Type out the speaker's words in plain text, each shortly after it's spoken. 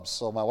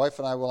So my wife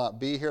and I will not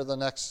be here the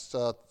next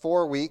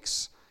 4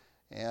 weeks,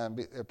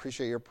 and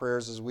appreciate your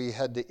prayers as we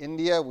head to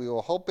India. We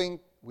are hoping,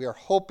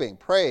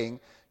 praying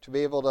to be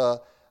able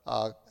to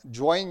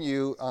join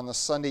you on the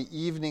Sunday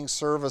evening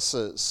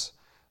services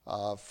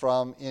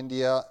from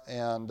India,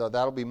 and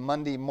that'll be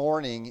Monday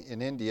morning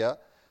in India.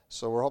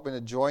 So we're hoping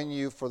to join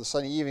you for the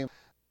Sunday evening.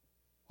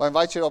 Well, I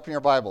invite you to open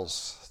your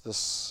Bibles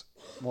this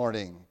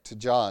morning to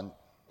John,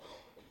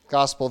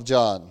 Gospel of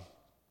John.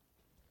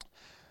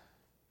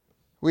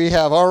 We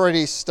have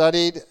already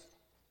studied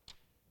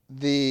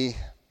the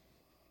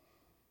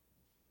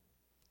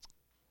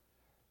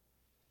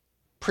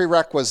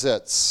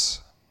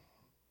prerequisites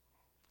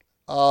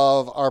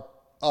of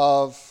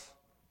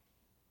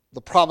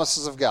the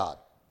promises of God.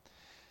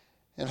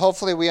 And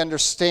hopefully we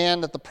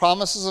understand that the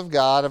promises of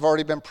God have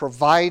already been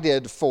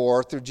provided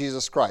for through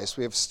Jesus Christ.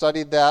 We have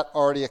studied that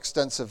already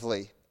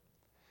extensively.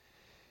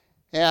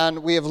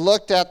 And we have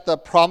looked at the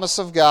promise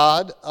of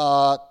God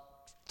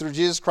through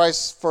Jesus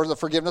Christ for the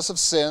forgiveness of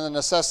sin, the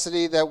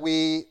necessity that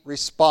we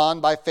respond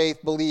by faith,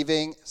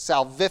 believing,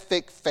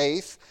 salvific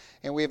faith.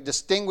 And we have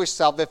distinguished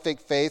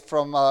salvific faith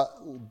from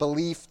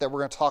belief that we're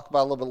going to talk about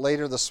a little bit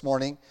later this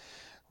morning.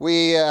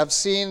 We have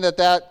seen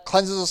that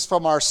cleanses us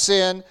from our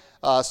sin,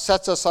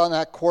 sets us on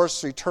that course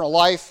to eternal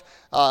life,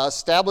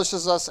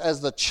 establishes us as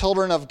the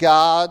children of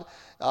God,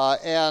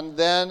 and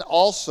then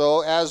also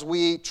as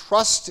we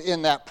trust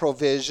in that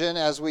provision,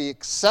 as we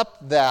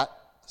accept that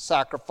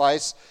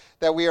sacrifice,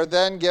 that we are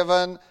then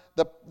given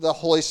the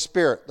Holy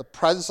Spirit, the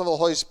presence of the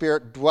Holy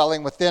Spirit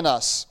dwelling within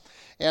us.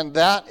 And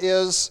that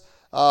is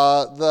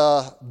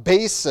the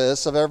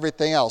basis of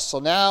everything else. So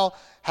now,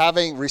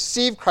 having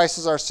received Christ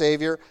as our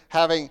Savior,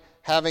 having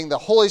the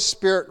Holy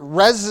Spirit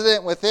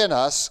resident within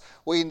us,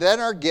 we then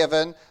are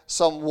given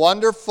some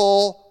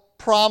wonderful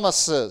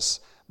promises.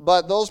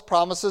 But those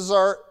promises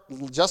are,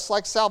 just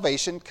like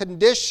salvation,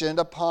 conditioned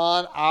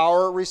upon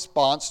our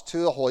response to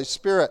the Holy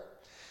Spirit.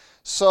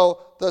 So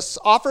the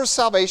offer of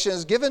salvation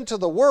is given to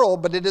the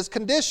world, but it is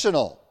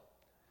conditional.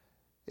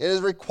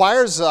 It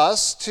requires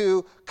us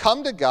to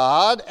come to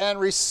God and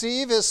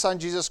receive His Son,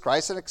 Jesus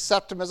Christ, and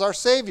accept Him as our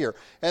Savior.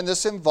 And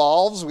this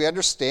involves, we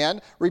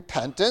understand,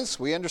 repentance.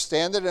 We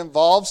understand that it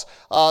involves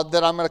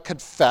that I'm going to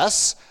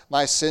confess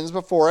my sins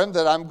before Him,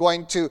 that I'm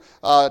going to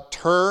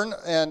turn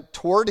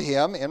toward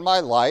Him in my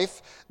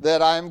life,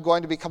 that I'm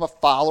going to become a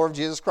follower of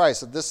Jesus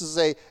Christ. That this is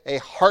a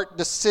heart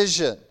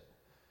decision.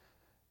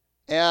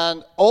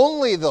 And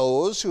only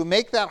those who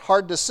make that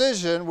hard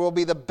decision will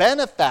be the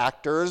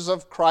benefactors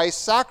of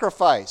Christ's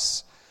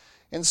sacrifice.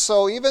 And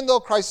so even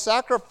though Christ's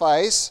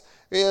sacrifice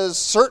is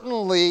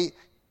certainly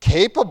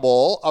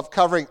capable of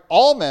covering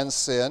all men's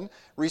sin,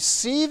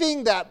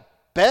 receiving that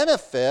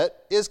benefit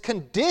is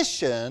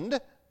conditioned.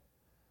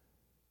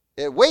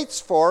 It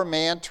waits for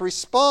man to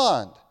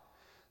respond.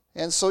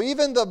 And so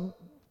even the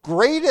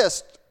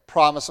greatest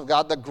promise of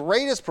God, the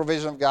greatest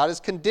provision of God is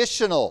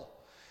conditional.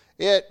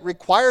 It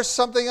requires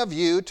something of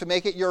you to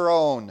make it your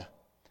own.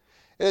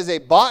 It is a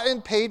bought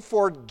and paid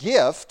for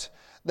gift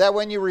that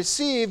when you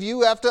receive,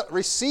 you have to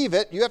receive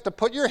it, you have to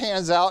put your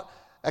hands out,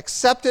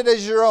 accept it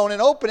as your own,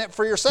 and open it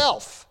for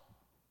yourself.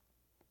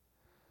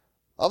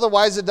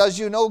 Otherwise, it does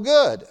you no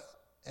good.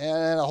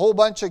 And a whole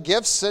bunch of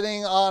gifts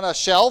sitting on a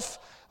shelf,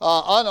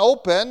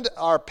 unopened,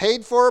 are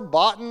paid for,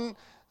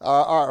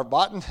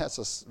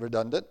 that's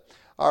redundant,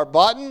 are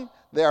bought,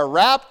 they are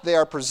wrapped, they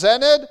are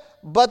presented,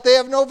 but they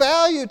have no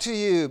value to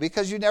you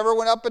because you never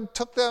went up and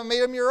took them and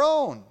made them your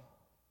own.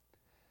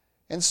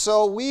 And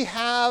so we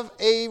have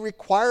a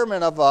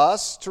requirement of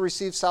us to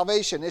receive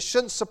salvation. It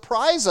shouldn't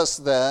surprise us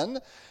then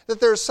that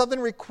there's something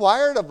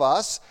required of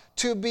us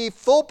to be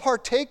full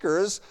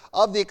partakers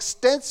of the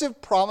extensive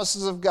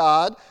promises of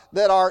God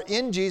that are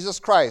in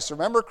Jesus Christ.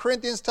 Remember,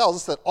 Corinthians tells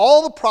us that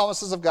all the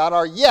promises of God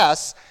are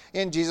yes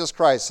in Jesus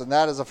Christ, and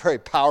that is a very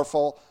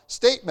powerful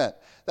statement.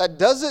 That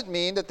doesn't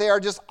mean that they are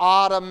just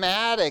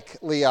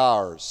automatically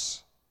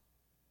ours.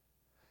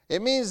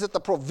 It means that the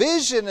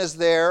provision is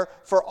there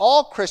for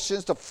all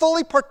Christians to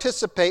fully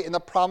participate in the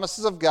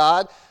promises of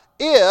God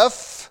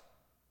if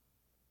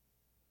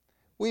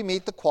we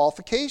meet the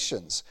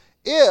qualifications,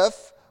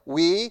 if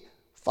we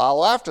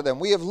follow after them.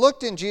 We have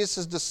looked in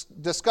Jesus'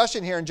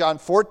 discussion here in John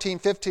 14,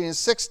 15, and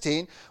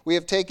 16. We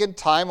have taken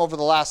time over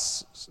the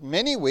last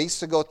many weeks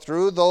to go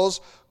through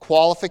those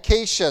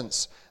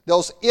qualifications,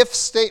 those if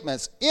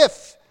statements,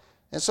 if.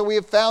 And so we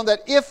have found that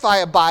if I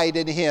abide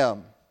in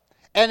Him,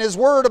 and His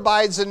Word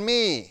abides in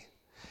me,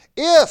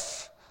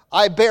 if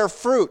I bear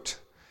fruit,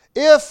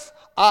 if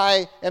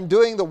I am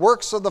doing the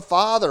works of the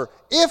Father,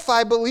 if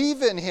I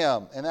believe in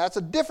Him, and that's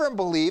a different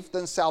belief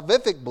than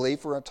salvific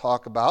belief we're going to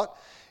talk about.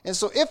 And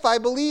so if I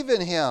believe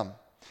in Him,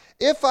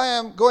 if I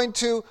am going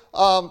to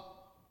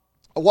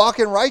walk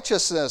in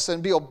righteousness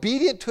and be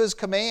obedient to His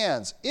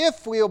commands,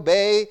 if we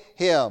obey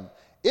Him,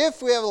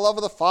 if we have the love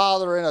of the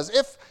Father in us,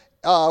 if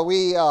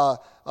we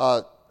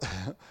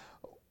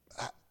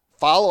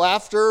follow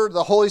after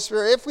the Holy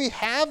Spirit, if we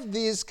have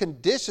these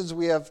conditions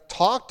we have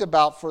talked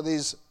about for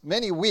these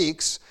many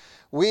weeks,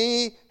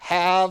 we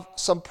have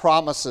some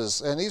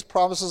promises, and these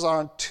promises are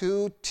on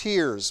 2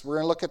 tiers. We're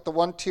going to look at the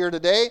 1 tier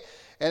today,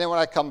 and then when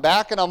I come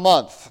back in a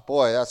month,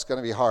 boy, that's going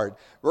to be hard.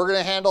 We're going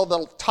to handle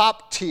the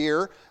top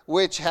tier,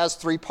 which has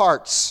 3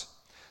 parts.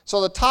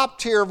 So the top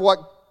tier of what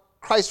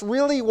Christ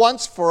really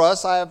wants for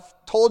us, I have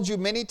told you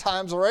many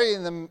times already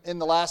in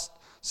the last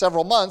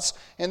several months,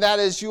 and that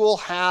is you will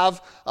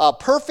have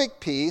perfect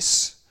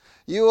peace,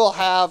 you will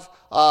have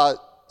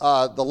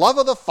the love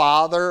of the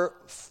Father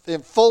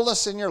in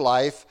fullness in your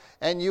life,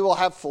 and you will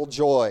have full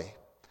joy.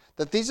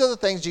 That these are the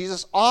things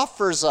Jesus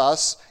offers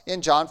us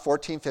in John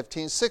 14,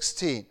 15,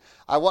 16.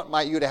 I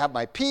want you to have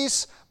my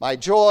peace, my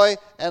joy,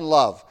 and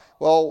love.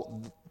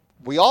 Well,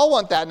 we all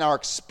want that in our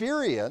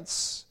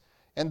experience,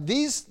 and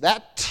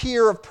that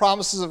tier of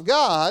promises of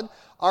God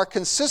are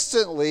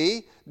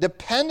consistently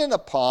dependent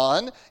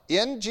upon,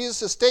 in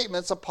Jesus'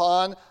 statements,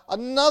 upon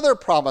another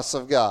promise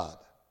of God.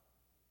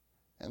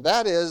 And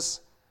that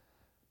is,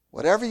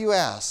 whatever you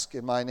ask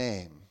in my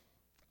name,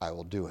 I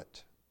will do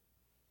it.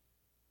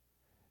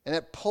 And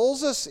it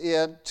pulls us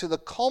into the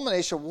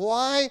culmination of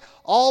why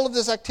all of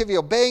this activity,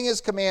 obeying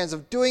his commands,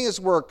 of doing his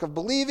work, of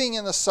believing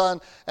in the Son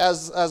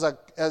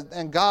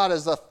and God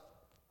as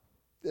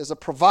a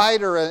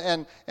provider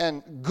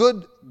and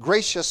good,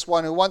 gracious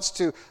one who wants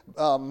to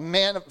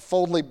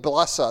manifoldly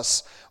bless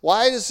us.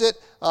 Why does it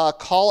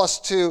call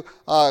us to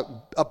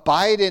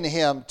abide in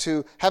him,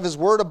 to have his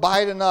word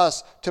abide in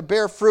us, to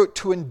bear fruit,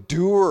 to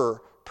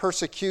endure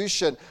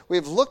persecution?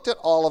 We've looked at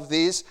all of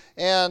these,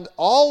 and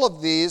all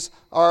of these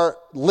are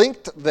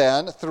linked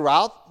then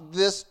throughout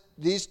these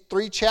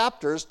 3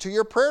 chapters to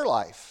your prayer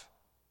life.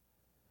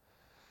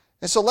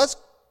 And so let's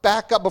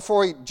back up before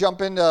we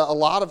jump into a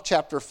lot of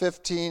chapter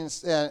 15,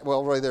 and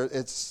well, really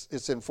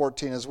it's in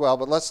 14 as well,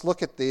 but let's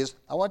look at these.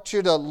 I want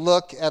you to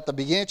look at the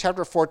beginning of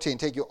chapter 14,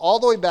 take you all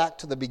the way back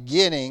to the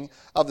beginning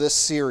of this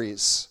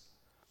series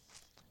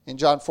in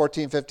John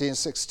 14, 15,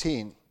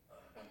 16.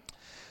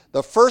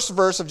 The first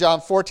verse of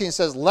John 14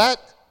 says, "Let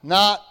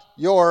not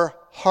your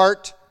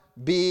heart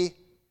be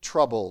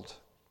troubled."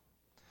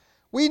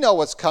 We know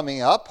what's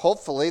coming up,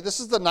 hopefully.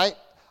 This is the night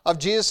of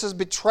Jesus'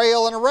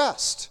 betrayal and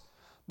arrest.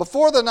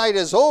 Before the night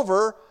is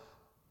over,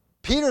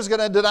 Peter's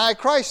going to deny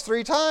Christ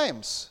 3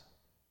 times.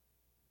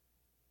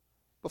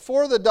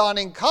 Before the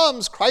dawning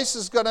comes, Christ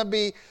is going to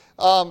be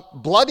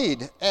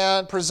bloodied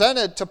and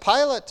presented to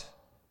Pilate.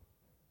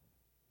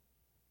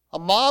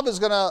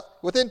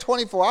 Within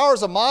 24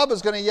 hours, a mob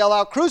is going to yell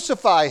out,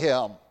 "Crucify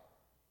him.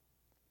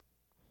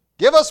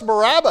 Give us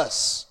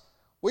Barabbas.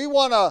 We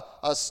want a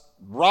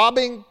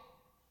robbing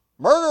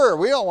murderer.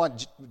 We don't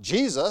want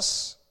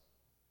Jesus."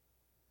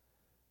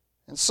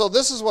 And so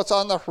this is what's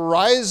on the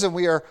horizon.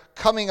 We are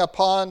coming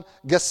upon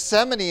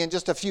Gethsemane in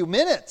just a few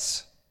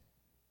minutes.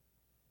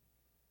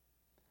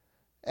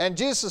 And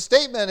Jesus'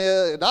 statement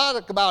is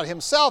not about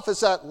himself, it's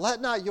that, "Let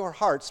not your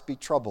hearts be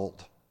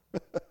troubled."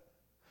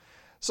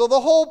 So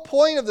the whole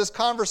point of this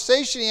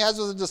conversation he has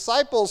with the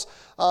disciples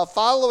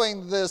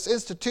following this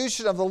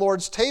institution of the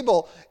Lord's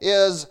table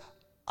is,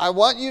 I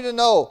want you to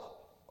know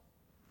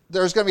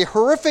there's going to be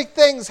horrific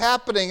things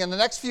happening in the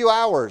next few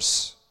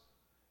hours.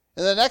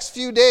 In the next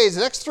few days,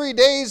 the next 3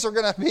 days are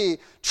going to be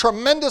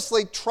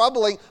tremendously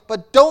troubling,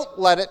 but don't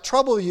let it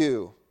trouble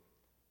you.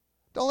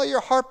 Don't let your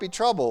heart be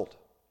troubled.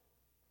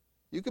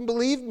 You can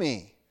believe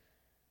me.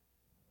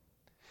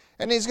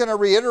 And he's going to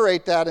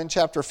reiterate that in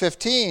chapter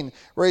 15,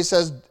 where he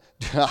says,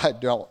 I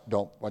don't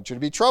want you to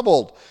be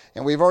troubled.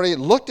 And we've already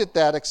looked at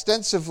that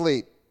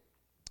extensively.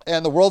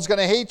 And the world's going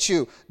to hate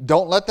you.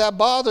 Don't let that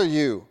bother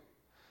you.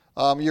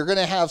 You're going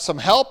to have some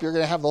help. You're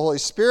going to have the Holy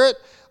Spirit.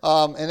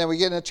 And then we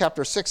get into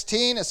chapter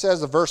 16. It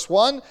says in verse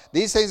 1,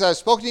 "These things I have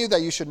spoken to you,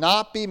 that you should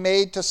not be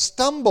made to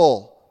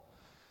stumble."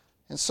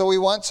 And so he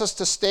wants us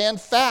to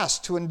stand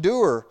fast, to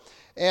endure.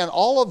 And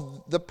all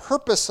of the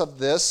purpose of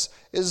this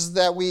is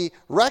that we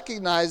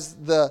recognize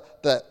the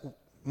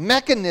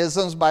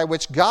mechanisms by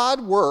which God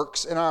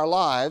works in our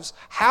lives,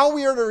 how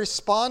we are to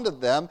respond to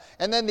them,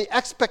 and then the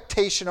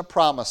expectation of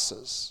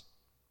promises.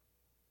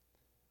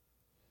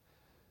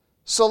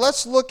 So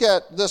let's look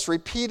at this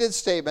repeated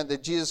statement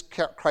that Jesus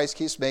Christ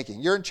keeps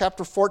making. You're in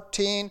chapter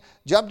 14,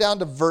 jump down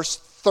to verse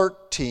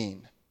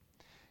 13.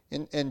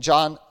 In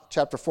John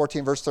chapter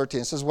 14, verse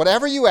 13, it says,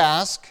 "Whatever you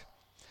ask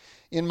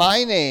in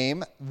my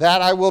name,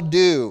 that I will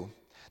do,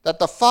 that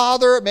the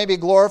Father may be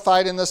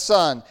glorified in the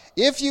Son.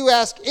 If you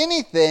ask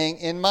anything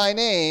in my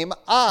name,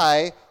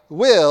 I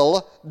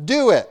will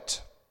do it."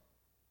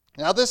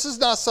 Now, this is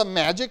not some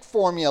magic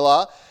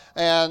formula,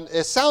 and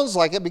it sounds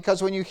like it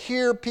because when you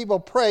hear people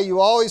pray, you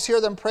always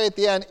hear them pray at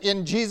the end,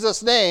 "In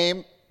Jesus'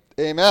 name,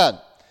 amen."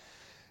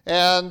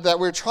 And that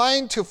we're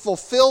trying to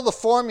fulfill the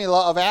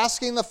formula of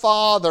asking the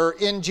Father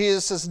in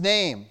Jesus'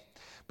 name.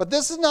 But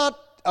this is not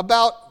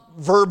about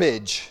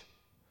verbiage.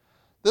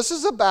 This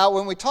is about,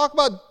 when we talk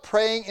about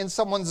praying in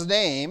someone's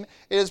name,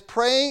 it is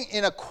praying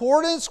in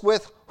accordance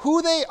with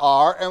who they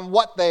are and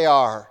what they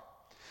are.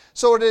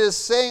 So it is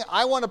saying,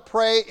 I want to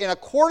pray in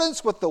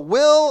accordance with the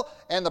will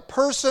and the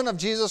person of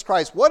Jesus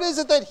Christ. What is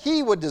it that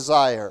he would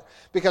desire?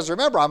 Because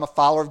remember, I'm a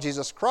follower of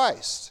Jesus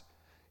Christ.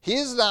 He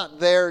is not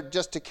there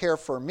just to care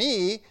for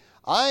me.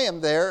 I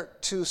am there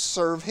to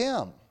serve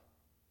him.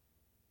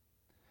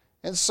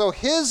 And so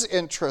his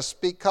interests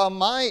become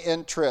my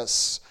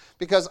interests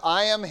because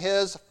I am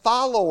his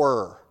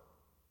follower.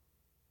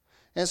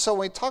 And so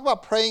when we talk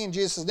about praying in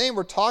Jesus' name,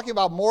 we're talking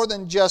about more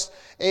than just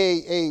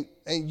a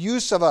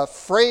use of a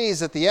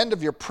phrase at the end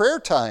of your prayer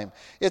time.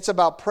 It's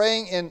about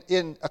praying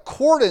in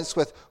accordance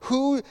with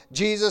who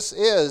Jesus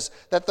is.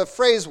 That the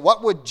phrase,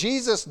 what would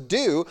Jesus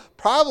do,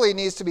 probably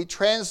needs to be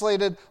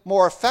translated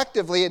more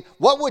effectively in,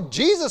 what would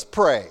Jesus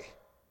pray?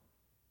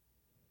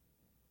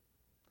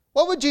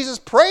 What would Jesus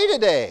pray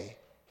today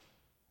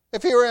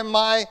if he were in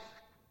my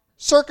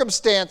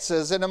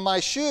circumstances and in my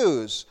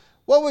shoes?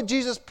 What would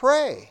Jesus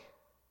pray?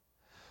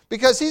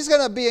 Because he's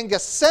going to be in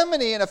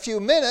Gethsemane in a few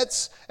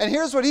minutes, and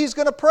here's what he's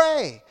going to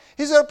pray.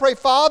 He's going to pray,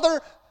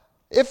 Father,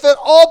 if at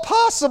all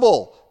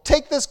possible,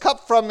 take this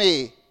cup from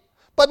me,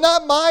 but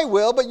not my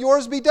will, but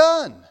yours be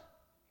done.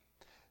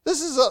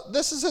 This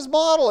is his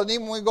model, and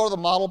even when we go to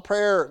the model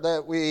prayer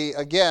that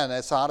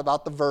it's not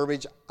about the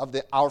verbiage of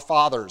our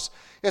fathers.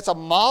 It's a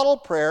model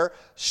prayer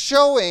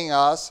showing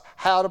us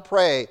how to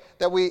pray.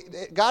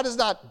 God is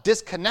not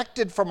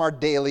disconnected from our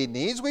daily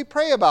needs. We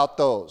pray about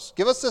those.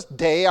 Give us this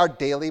day our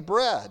daily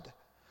bread.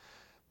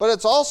 But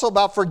it's also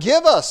about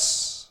forgive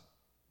us.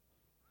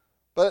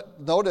 But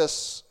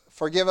notice,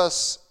 forgive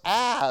us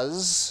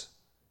as,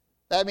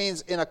 that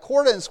means in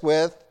accordance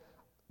with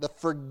the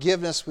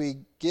forgiveness we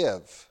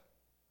give.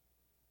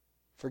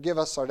 Forgive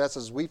us our debts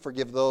as we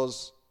forgive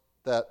those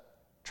that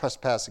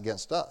trespass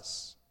against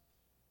us.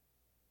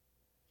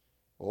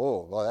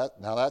 Oh, well,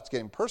 now that's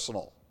getting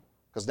personal,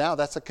 because now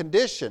that's a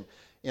condition.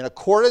 In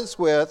accordance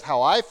with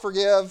how I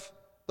forgive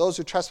those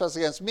who trespass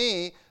against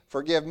me,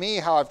 forgive me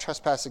how I've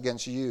trespassed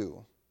against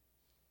you.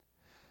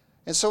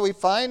 And so we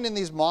find in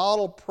these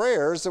model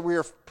prayers that we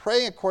are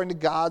praying according to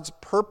God's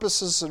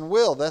purposes and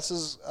will. This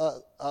is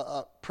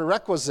a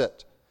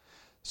prerequisite.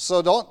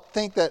 So don't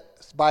think that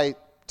by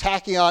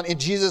tacking on in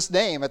Jesus'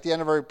 name at the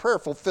end of every prayer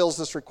fulfills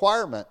this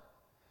requirement.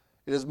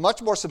 It is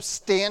much more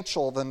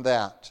substantial than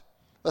that.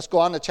 Let's go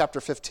on to chapter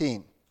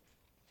 15.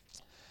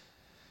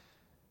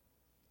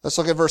 Let's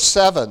look at verse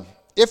 7.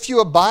 If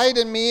you abide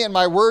in me and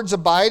my words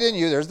abide in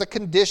you, there's the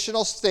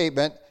conditional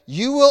statement,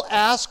 you will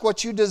ask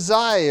what you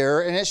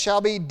desire and it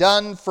shall be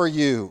done for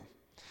you.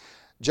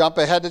 Jump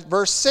ahead to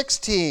verse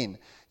 16.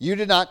 You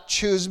did not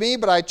choose me,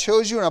 but I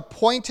chose you and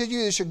appointed you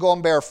that you should go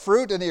and bear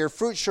fruit, and that your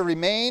fruit should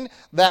remain,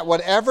 that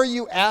whatever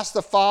you ask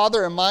the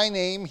Father in my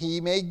name, he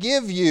may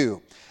give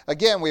you.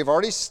 Again, we've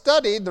already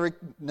studied the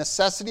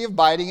necessity of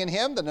abiding in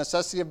him, the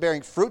necessity of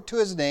bearing fruit to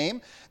his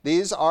name.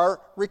 These are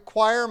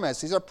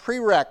requirements. These are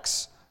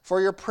prereqs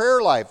for your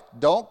prayer life.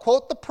 Don't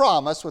quote the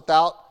promise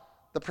without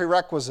the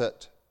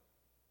prerequisite.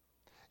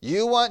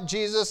 You want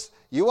Jesus,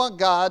 you want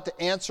God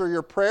to answer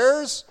your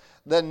prayers,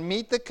 then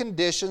meet the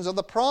conditions of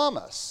the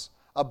promise.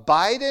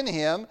 Abide in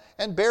him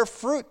and bear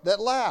fruit that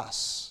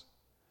lasts.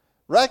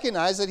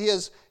 Recognize that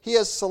he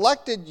has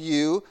selected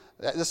you.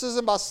 This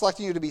isn't about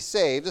selecting you to be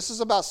saved. This is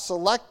about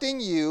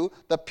selecting you,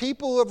 the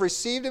people who have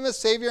received him as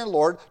Savior and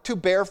Lord, to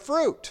bear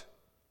fruit.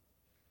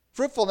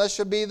 Fruitfulness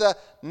should be the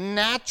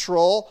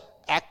natural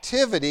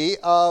activity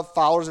of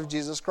followers of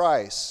Jesus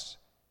Christ.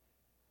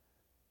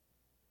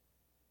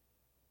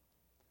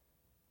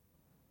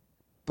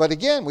 But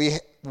again, we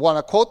want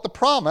to quote the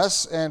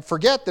promise and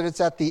forget that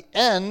it's at the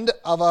end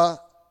of a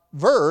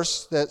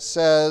verse that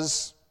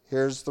says,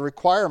 here's the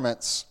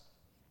requirements.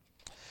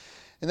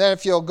 And then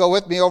if you'll go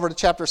with me over to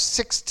chapter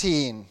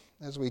 16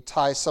 as we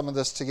tie some of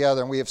this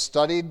together. And we have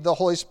studied the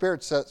Holy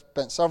Spirit,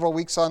 spent several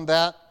weeks on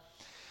that.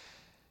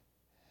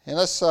 And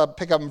let's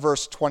pick up in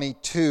verse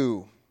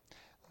 22.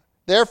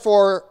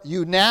 Therefore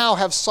you now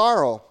have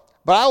sorrow,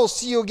 but I will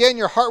see you again.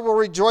 Your heart will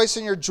rejoice,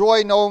 and your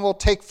joy no one will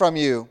take from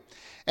you.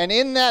 And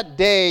in that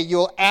day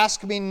you'll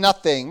ask me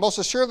nothing. Most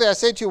assuredly I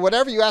say to you,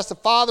 whatever you ask the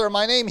Father in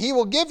my name, he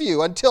will give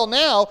you. Until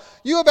now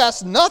you have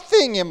asked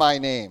nothing in my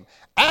name.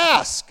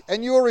 Ask,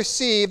 and you will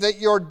receive, that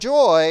your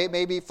joy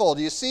may be full.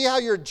 Do you see how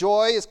your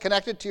joy is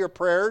connected to your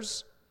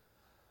prayers?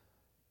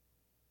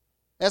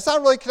 And it's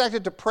not really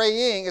connected to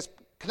praying. It's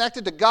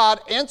connected to God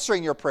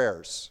answering your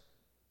prayers.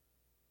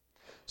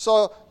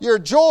 So your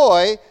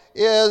joy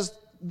is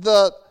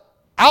the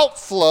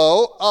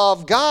outflow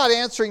of God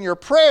answering your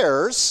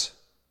prayers,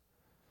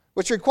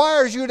 which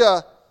requires you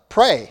to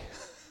pray.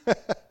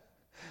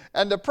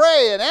 And to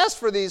pray and ask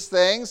for these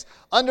things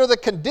under the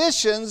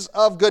conditions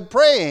of good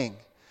praying,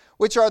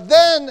 which are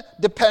then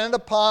dependent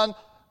upon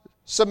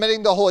submitting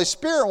to the Holy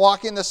Spirit and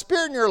walking in the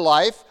Spirit in your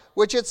life,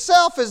 which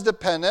itself is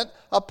dependent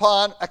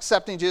upon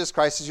accepting Jesus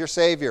Christ as your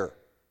Savior.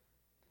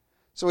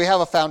 So we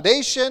have a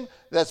foundation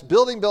that's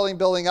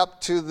building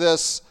up to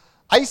this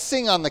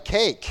icing on the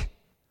cake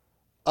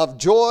of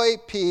joy,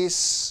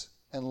 peace,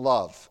 and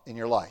love in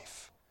your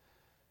life.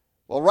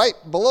 Well, right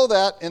below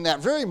that, in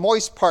that very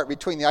moist part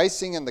between the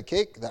icing and the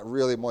cake, that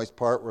really moist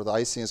part where the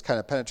icing has kind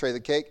of penetrated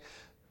the cake,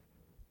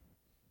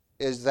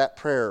 is that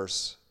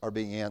prayers are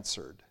being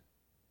answered.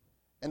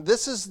 And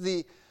this is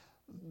the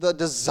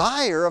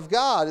desire of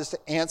God, is to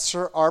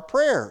answer our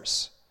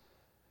prayers.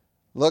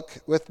 Look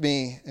with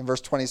me in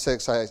verse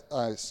 26.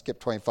 I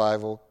skipped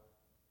 25. We'll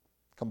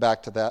come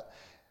back to that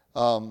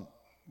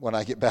when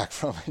I get back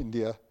from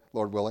India,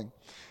 Lord willing.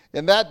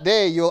 In that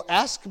day you'll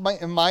ask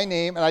in my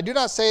name, and I do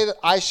not say that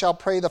I shall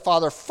pray the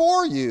Father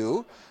for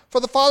you, for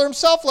the Father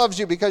himself loves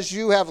you, because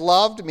you have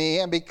loved me,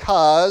 and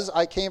because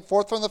I came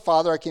forth from the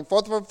Father. I came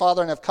forth from the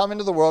Father and have come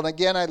into the world, and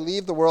again I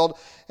leave the world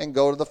and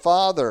go to the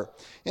Father.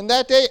 In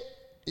that day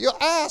you'll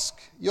ask.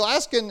 You'll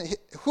ask, and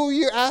who are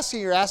you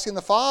asking? You're asking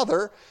the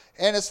Father.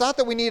 And it's not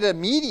that we need a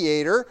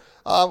mediator.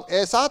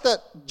 It's not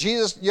that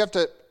you have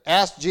to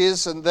ask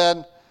Jesus and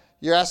then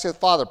you're asking the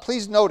Father.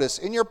 Please notice,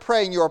 in your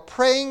praying, you're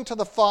praying to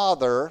the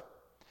Father,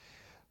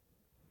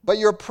 but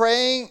you're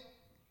praying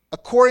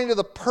according to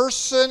the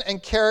person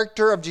and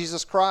character of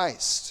Jesus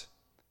Christ.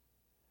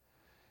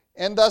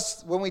 And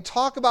thus, when we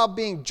talk about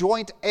being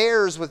joint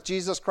heirs with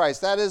Jesus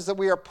Christ, that is that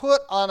we are put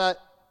on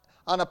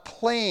a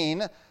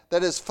plane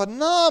that is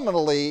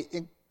phenomenally,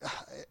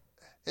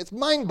 it's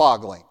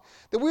mind-boggling,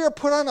 that we are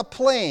put on a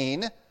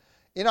plane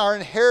in our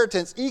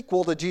inheritance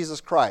equal to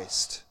Jesus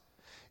Christ.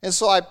 And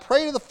so I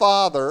pray to the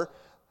Father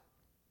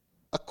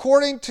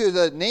according to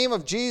the name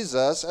of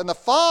Jesus, and the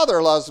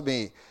Father loves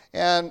me.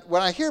 And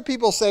when I hear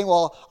people saying,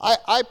 well,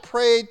 I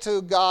pray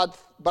to God,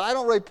 but I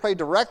don't really pray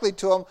directly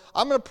to him,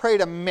 I'm going to pray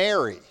to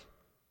Mary.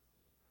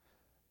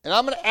 And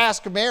I'm going to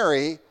ask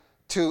Mary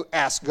to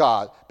ask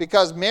God,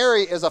 because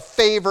Mary is a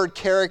favored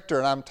character,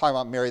 and I'm talking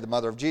about Mary, the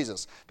mother of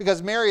Jesus,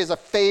 because Mary is a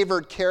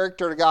favored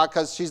character to God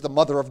because she's the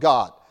mother of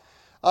God.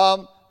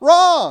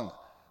 Wrong.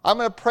 I'm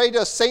going to pray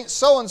to Saint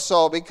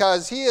so-and-so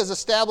because he has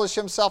established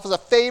himself as a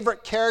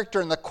favorite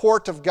character in the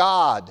court of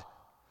God.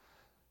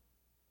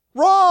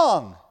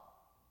 Wrong.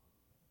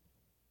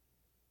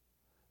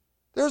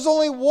 There's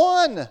only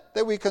one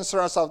that we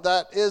concern ourselves.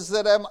 That is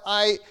that am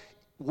I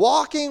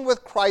walking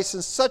with Christ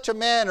in such a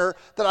manner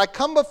that I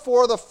come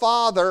before the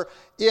Father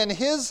in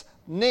his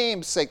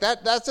name's sake.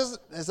 That's just,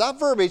 it's not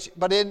verbiage,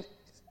 but in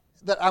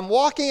that I'm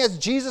walking as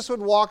Jesus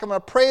would walk. I'm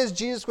going to pray as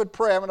Jesus would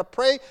pray. I'm going to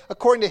pray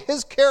according to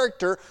his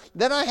character.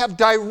 Then I have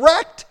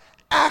direct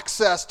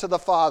access to the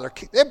Father.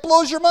 It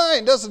blows your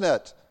mind, doesn't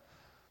it?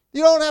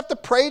 You don't have to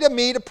pray to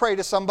me to pray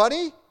to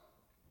somebody.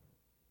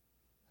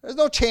 There's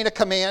no chain of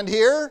command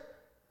here.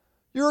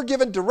 You're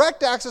given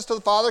direct access to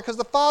the Father because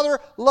the Father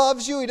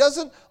loves you. He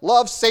doesn't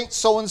love Saint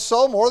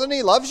so-and-so more than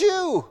he loves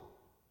you.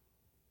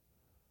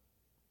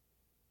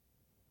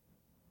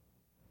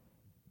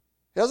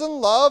 He doesn't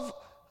love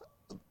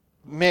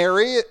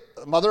Mary,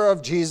 mother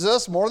of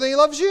Jesus, more than he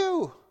loves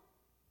you.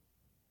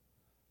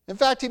 In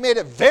fact, he made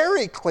it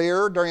very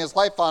clear during his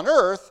life on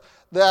earth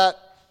that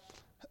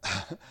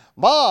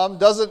Mom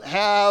doesn't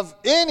have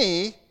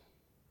any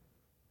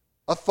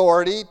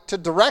authority to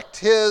direct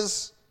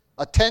his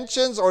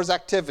attentions or his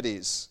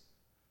activities.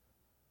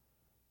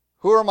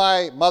 Who are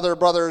my mother,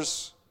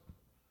 brothers,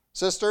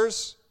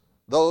 sisters?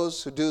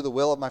 Those who do the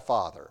will of my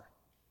Father.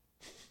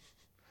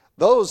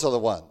 Those are the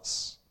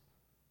ones.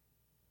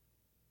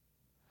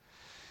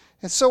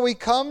 And so we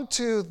come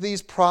to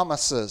these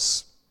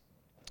promises,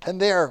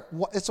 and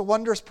it's a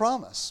wondrous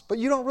promise, but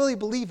you don't really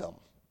believe them.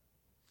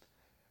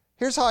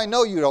 Here's how I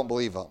know you don't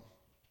believe them.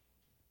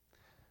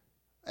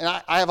 And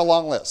I have a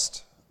long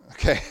list,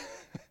 okay?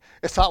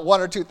 It's not one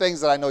or two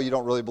things that I know you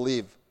don't really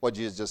believe what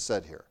Jesus just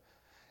said here.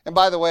 And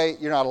by the way,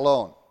 you're not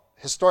alone.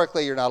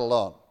 Historically, you're not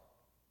alone.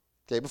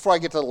 Okay, before I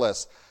get to the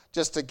list,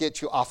 just to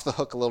get you off the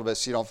hook a little bit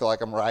so you don't feel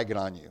like I'm ragging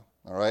on you,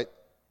 all right?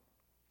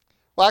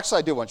 Well, actually,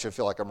 I do want you to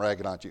feel like I'm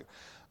ragging on you.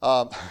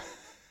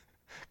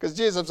 Because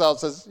Jesus himself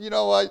says, you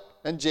know what?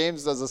 And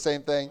James does the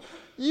same thing.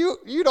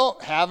 You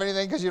don't have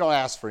anything because you don't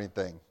ask for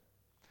anything.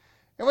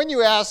 And when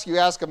you ask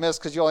amiss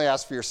because you only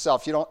ask for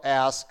yourself. You don't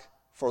ask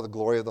for the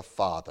glory of the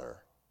Father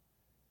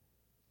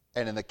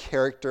and in the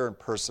character and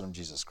person of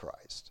Jesus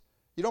Christ.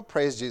 You don't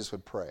pray as Jesus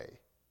would pray.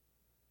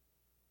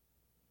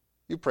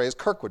 You pray as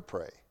Kirk would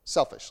pray,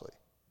 selfishly.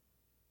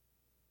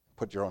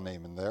 Put your own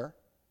name in there.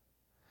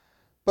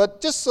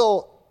 But just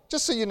so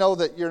you know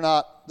that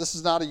this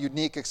is not a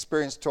unique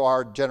experience to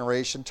our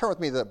generation, turn with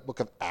me to the book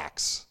of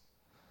Acts.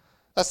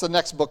 That's the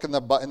next book in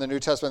the New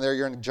Testament there.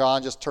 You're in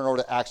John, just turn over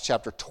to Acts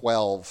chapter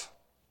 12.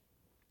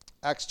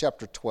 Acts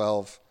chapter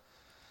 12.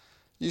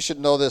 You should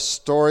know this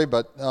story,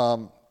 but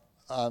I'm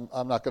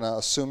not going to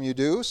assume you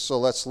do, so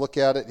let's look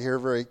at it here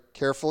very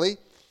carefully.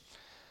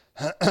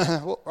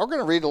 We're going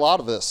to read a lot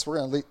of this.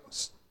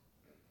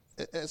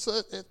 It's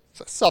a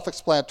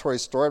self-explanatory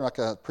story. I'm not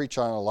going to preach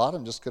on it a lot.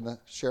 I'm just going to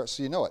share it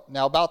so you know it.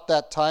 Now, about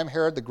that time,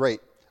 Herod the Great,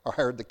 or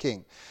Herod the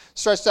King,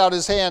 stretched out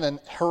his hand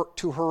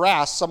to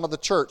harass some of the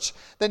church.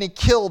 Then he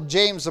killed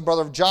James, the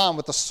brother of John,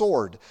 with a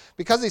sword.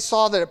 Because he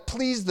saw that it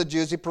pleased the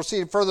Jews, he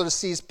proceeded further to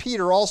seize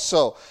Peter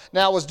also.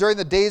 Now it was during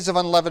the days of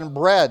unleavened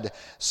bread.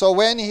 So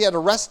when he had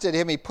arrested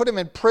him, he put him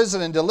in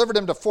prison and delivered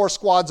him to 4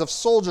 squads of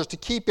soldiers to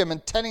keep him,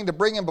 intending to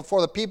bring him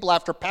before the people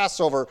after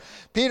Passover.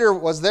 Peter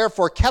was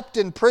therefore kept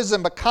in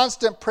prison, but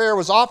constant prayer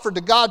was offered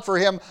to God for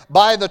him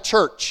by the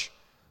church.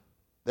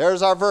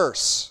 There's our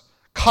verse.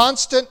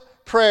 Constant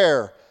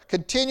prayer.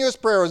 Continuous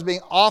prayer was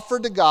being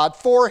offered to God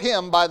for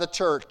him by the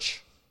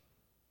church.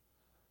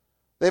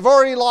 They've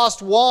already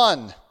lost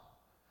one,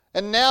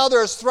 and now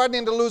they're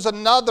threatening to lose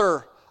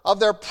another of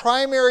their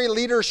primary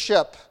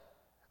leadership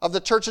of the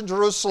church in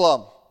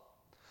Jerusalem.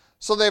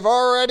 So they've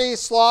already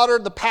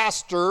slaughtered the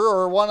pastor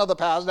or one of the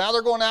pastors. Now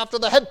they're going after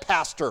the head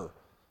pastor.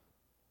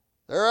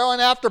 They're going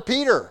after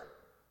Peter.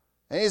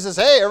 And he says,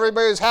 hey,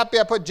 everybody was happy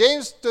I put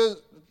James to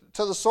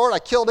the sword. I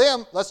killed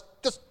him. Let's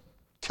just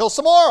kill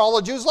some more. All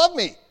the Jews love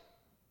me.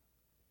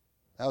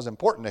 That was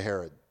important to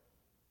Herod.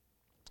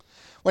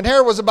 When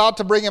Herod was about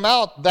to bring him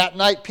out, that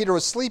night Peter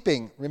was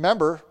sleeping.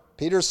 Remember,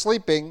 Peter's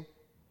sleeping.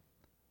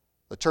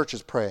 The church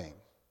is praying.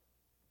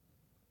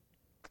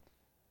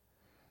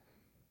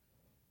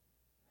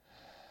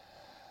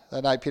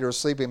 That night Peter was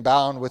sleeping,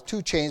 bound with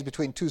 2 chains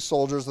between 2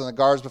 soldiers, and the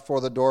guards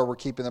before the door were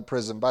keeping the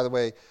prison. By the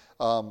way,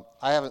 I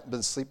haven't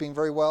been sleeping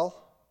very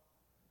well.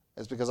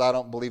 It's because I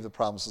don't believe the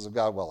promises of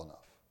God well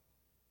enough.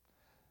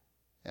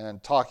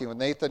 And talking with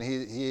Nathan,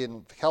 he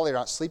and Kelly are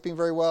not sleeping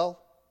very well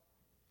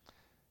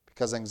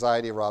because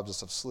anxiety robs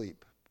us of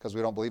sleep, because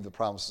we don't believe the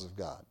promises of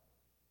God.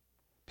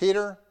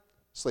 Peter,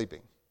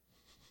 sleeping.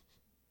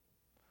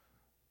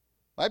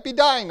 Might be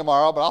dying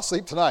tomorrow, but I'll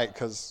sleep tonight,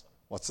 because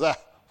what's that?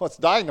 What's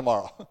dying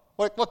tomorrow?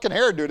 What can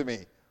Herod do to me?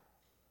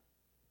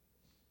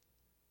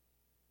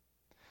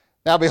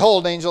 Now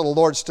behold, an angel of the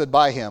Lord stood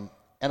by him,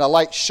 and a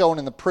light shone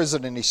in the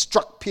prison, and he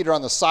struck Peter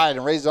on the side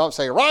and raised him up,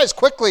 saying, Rise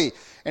quickly!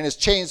 And his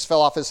chains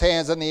fell off his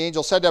hands. And the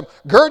angel said to him,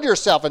 Gird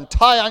yourself and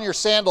tie on your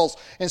sandals.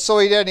 And so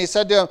he did. And he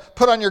said to him,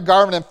 Put on your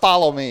garment and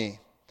follow me.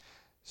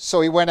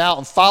 So he went out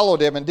and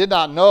followed him, and did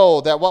not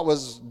know that what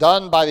was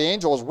done by the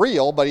angel was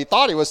real, but he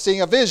thought he was seeing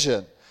a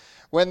vision.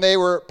 When they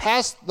were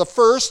past the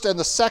first and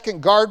the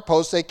second guard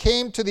post, they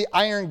came to the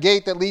iron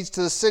gate that leads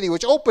to the city,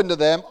 which opened to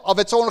them of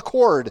its own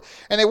accord.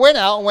 And they went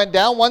out and went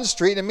down one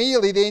street, and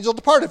immediately the angel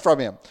departed from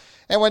him.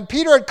 And when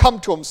Peter had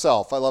come to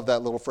himself, I love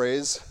that little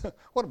phrase,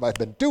 what have I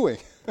been doing?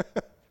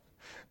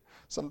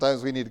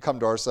 Sometimes we need to come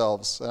to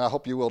ourselves, and I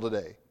hope you will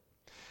today.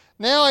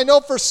 Now I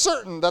know for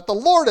certain that the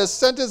Lord has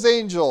sent his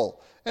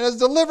angel and has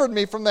delivered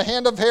me from the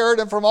hand of Herod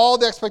and from all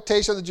the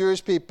expectation of the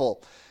Jewish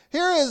people.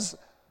 Here is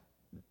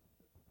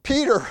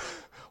Peter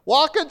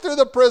walking through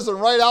the prison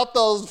right out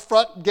those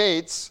front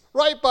gates,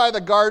 right by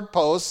the guard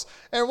posts,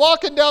 and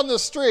walking down the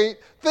street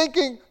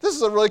thinking, this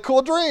is a really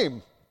cool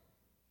dream.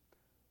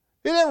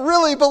 He didn't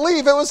really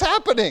believe it was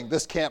happening.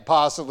 This can't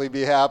possibly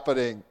be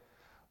happening.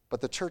 But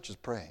the church is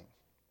praying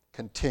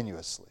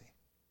continuously,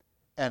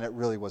 and it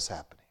really was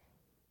happening.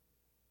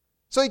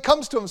 So he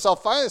comes to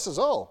himself finally and says,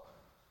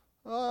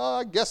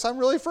 I guess I'm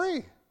really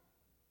free.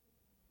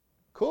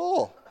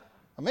 Cool.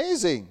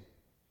 Amazing.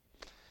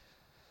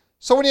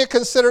 So when he had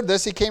considered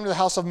this, he came to the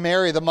house of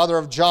Mary, the mother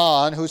of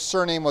John, whose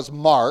surname was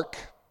Mark,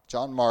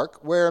 John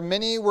Mark, where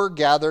many were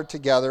gathered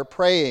together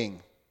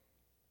praying.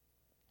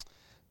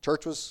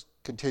 Church was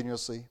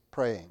continuously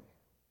praying.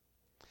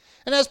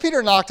 And as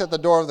Peter knocked at the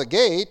door of the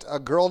gate, a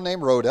girl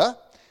named Rhoda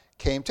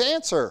came to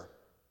answer.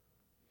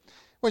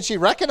 When she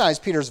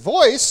recognized Peter's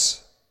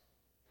voice,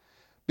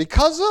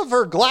 because of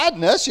her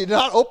gladness, she did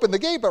not open the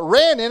gate, but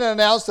ran in and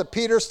announced that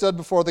Peter stood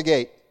before the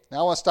gate. Now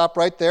I want to stop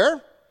right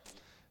there.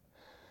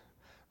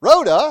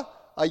 Rhoda,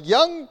 a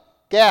young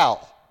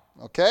gal,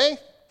 okay?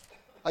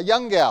 A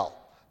young gal.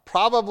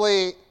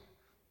 Probably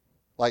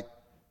like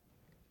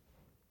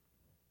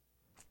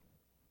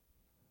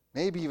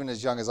maybe even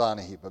as young as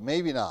Anahi, but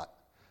maybe not.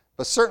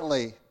 But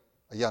certainly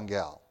a young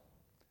gal.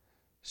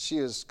 She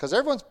is, because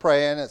everyone's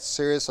praying, it's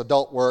serious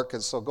adult work,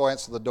 and so go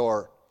answer the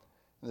door.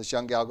 And this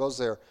young gal goes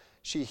there.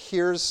 She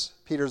hears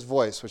Peter's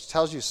voice, which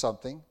tells you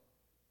something.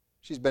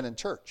 She's been in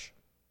church.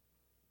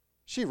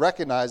 She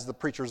recognized the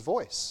preacher's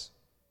voice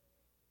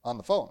on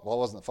the phone. Well, it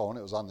wasn't the phone,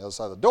 it was on the other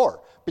side of the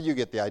door, but you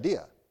get the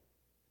idea.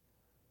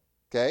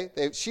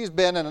 Okay? She's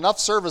been in enough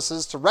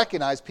services to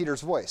recognize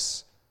Peter's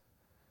voice.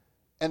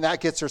 And that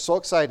gets her so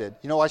excited.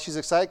 You know why she's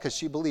excited? Because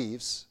she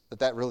believes that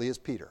that really is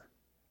Peter.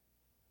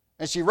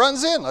 And she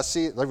runs in. Let's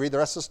read the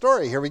rest of the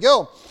story. Here we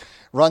go.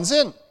 Runs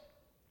in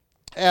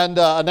and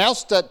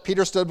announced that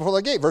Peter stood before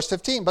the gate. Verse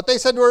 15. But they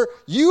said to her,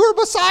 You are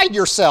beside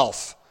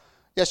yourself.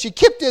 Yeah, she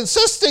kept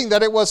insisting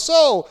that it was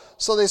so.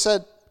 So they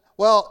said,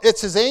 Well,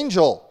 it's his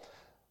angel.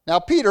 Now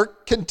Peter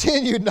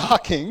continued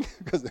knocking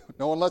because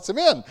no one lets him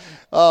in.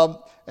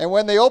 And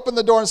when they opened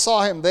the door and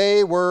saw him,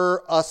 they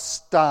were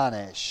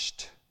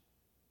astonished.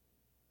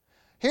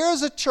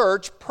 Here's a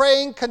church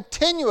praying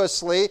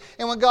continuously,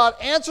 and when God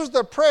answers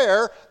their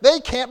prayer, they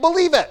can't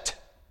believe it.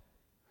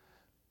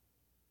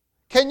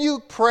 Can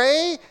you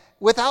pray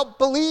without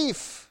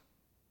belief?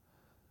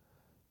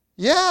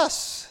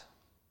 Yes.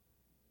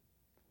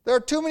 There are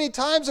too many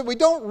times that we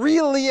don't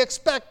really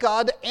expect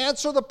God to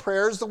answer the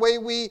prayers the way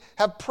we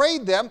have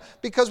prayed them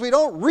because we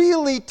don't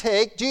really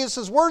take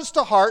Jesus' words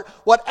to heart.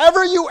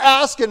 Whatever you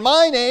ask in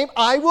my name,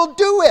 I will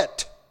do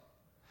it.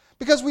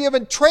 Because we have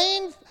been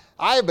trained,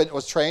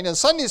 was trained in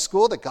Sunday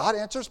school that God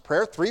answers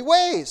prayer 3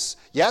 ways.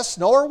 Yes,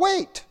 no, or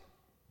wait.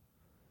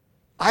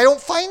 I don't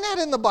find that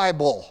in the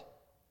Bible.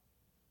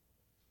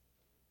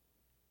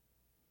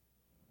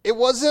 It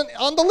wasn't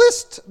on the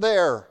list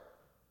there.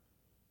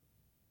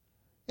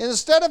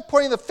 Instead of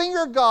pointing the finger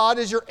at God,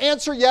 is your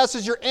answer yes,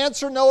 is your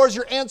answer no, or is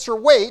your answer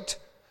wait,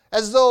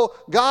 as though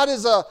God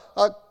is a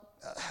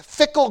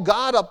fickle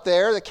God up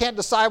there that can't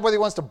decide whether he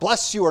wants to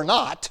bless you or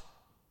not.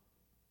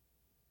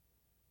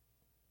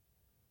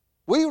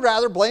 We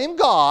rather blame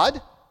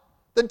God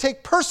than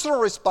take personal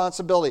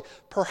responsibility.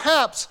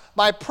 Perhaps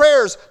my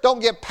prayers don't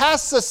get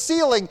past the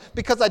ceiling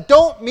because I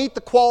don't meet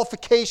the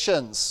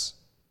qualifications.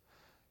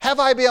 Have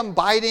I been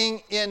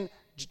abiding in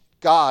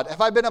God? Have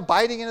I been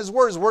abiding in his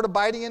word? His word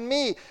abiding in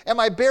me? Am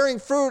I bearing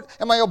fruit?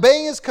 Am I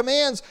obeying his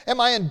commands?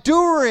 Am I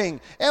enduring?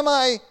 Am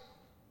I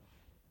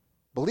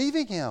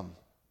believing him?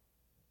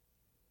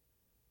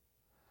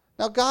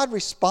 Now God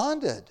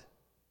responded,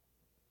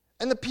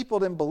 and the people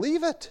didn't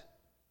believe it.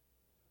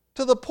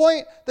 To the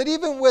point that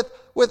even with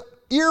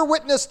ear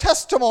witness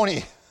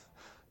testimony,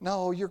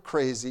 no, you're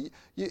crazy.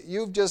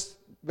 You've just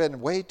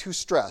been way too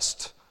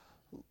stressed.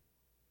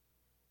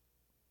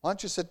 Why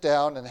don't you sit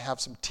down and have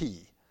some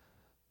tea?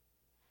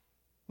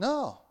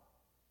 No.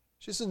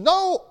 She says,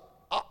 no,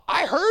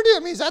 I heard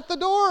him. He's at the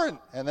door.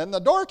 And then the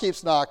door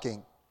keeps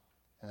knocking.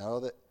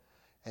 And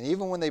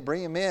even when they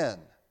bring him in,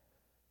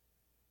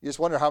 you just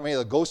wonder how many of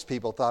the ghost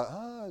people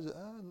thought,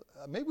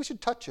 maybe we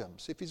should touch him,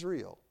 see if he's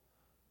real.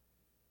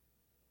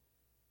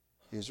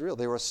 He was real.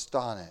 They were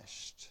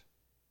astonished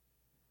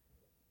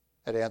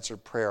at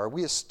answered prayer. Are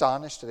we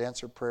astonished at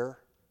answered prayer?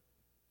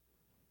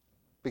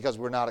 Because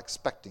we're not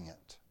expecting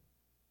it.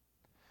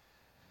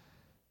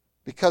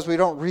 Because we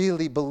don't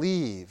really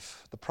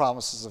believe the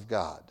promises of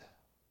God.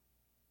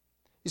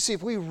 You see,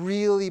 if we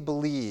really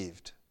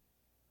believed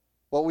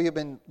what we have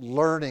been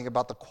learning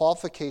about the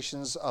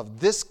qualifications of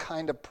this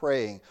kind of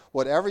praying,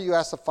 whatever you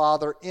ask the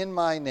Father in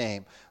my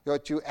name,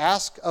 what you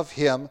ask of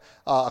him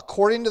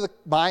according to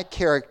my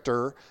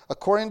character,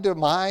 according to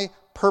my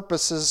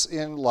purposes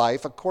in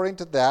life, according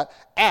to that,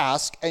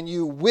 ask and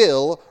you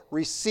will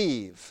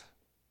receive.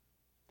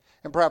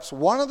 And perhaps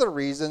one of the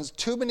reasons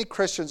too many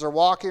Christians are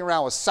walking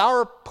around with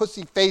sour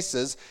pussy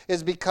faces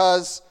is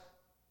because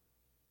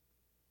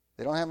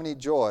they don't have any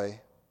joy,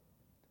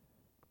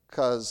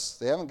 because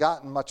they haven't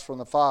gotten much from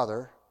the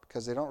Father,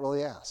 because they don't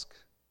really ask.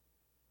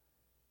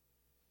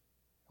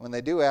 When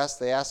they do ask,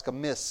 they ask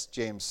amiss,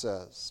 James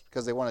says,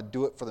 because they want to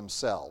do it for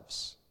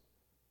themselves.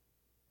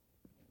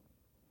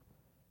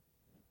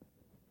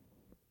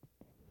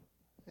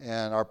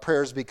 And our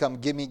prayers become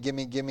gimme,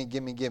 gimme, gimme,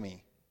 gimme,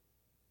 gimme.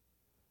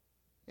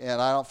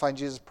 And I don't find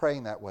Jesus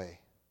praying that way.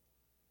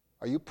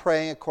 Are you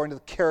praying according to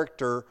the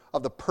character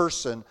of the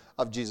person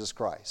of Jesus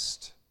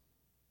Christ?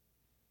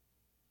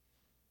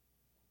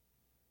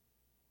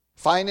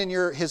 Find in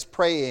his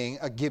praying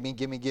a gimme,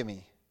 gimme,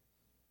 gimme.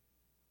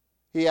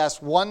 He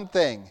asked one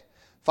thing,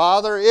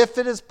 Father, if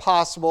it is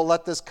possible,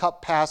 let this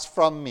cup pass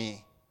from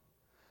me.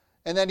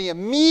 And then he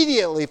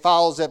immediately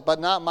follows it,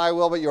 but not my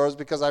will, but yours,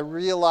 because I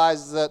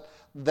realize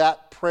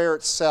that prayer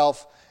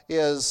itself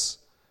is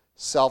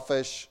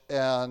selfish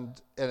and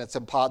it's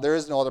impossible. There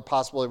is no other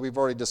possibility. We've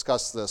already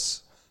discussed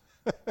this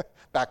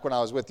back when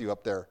I was with you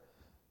up there,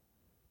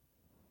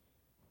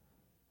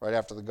 right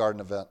after the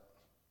garden event.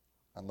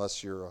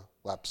 Unless you're a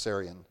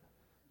lapsarian,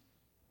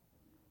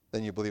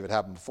 then you believe it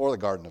happened before the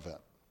garden event.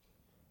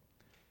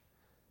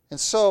 And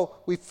so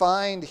we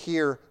find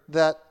here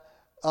that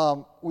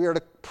we are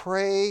to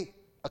pray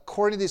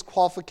according to these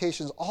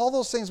qualifications. All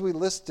those things we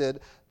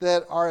listed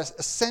that are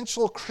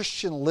essential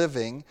Christian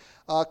living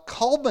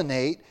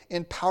culminate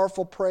in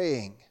powerful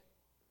praying.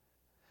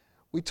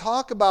 We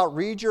talk about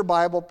read your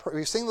Bible,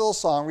 we sing the little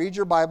song, read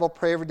your Bible,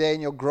 pray every day,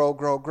 and you'll grow,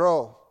 grow,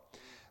 grow.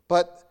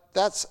 But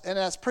that's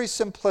pretty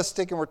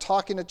simplistic, and we're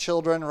talking to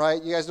children, right?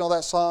 You guys know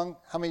that song?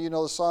 How many of you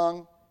know the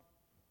song?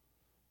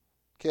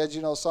 Kids,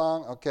 you know the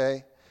song?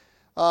 Okay.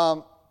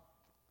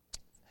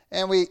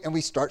 And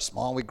we start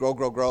small, and we grow,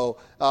 grow, grow.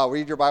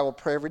 Read your Bible,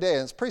 pray every day.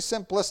 And it's pretty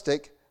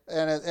simplistic,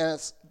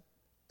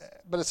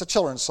 but it's a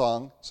children's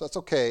song, so it's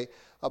okay.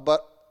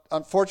 But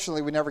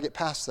unfortunately, we never get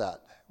past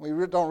that. We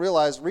don't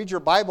realize read your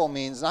Bible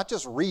means not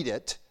just read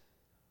it,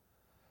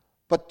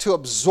 but to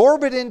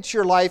absorb it into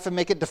your life and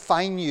make it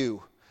define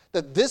you.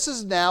 That this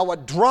is now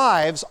what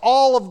drives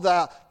all of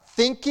the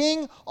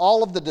thinking,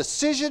 all of the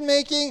decision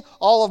making,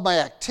 all of my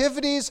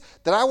activities,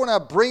 that I want to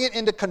bring it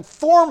into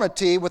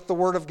conformity with the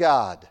Word of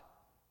God.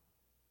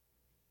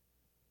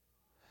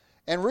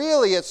 And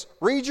really it's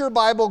read your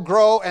Bible,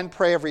 grow, and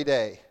pray every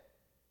day.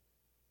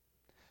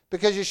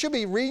 Because you should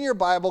be reading your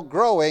Bible,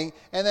 growing,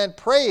 and then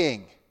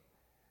praying.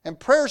 And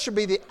prayer should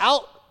be the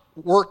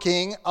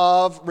outworking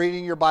of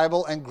reading your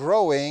Bible and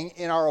growing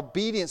in our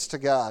obedience to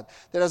God.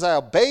 That as I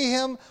obey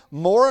Him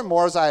more and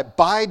more, as I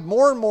abide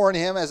more and more in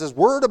Him, as His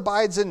Word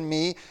abides in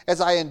me, as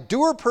I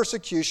endure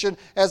persecution,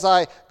 as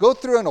I go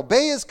through and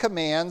obey His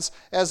commands,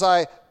 as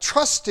I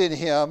trust in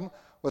Him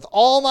with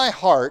all my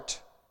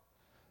heart,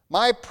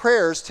 my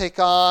prayers take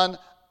on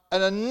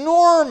an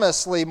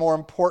enormously more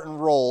important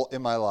role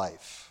in my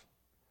life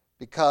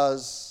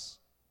because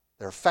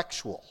they're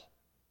effectual.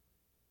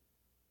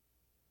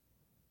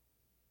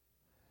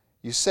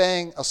 You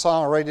sang a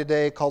song already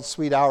today called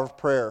Sweet Hour of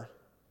Prayer.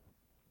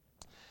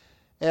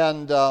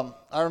 And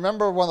I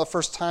remember one of the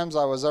first times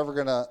I was ever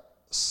going to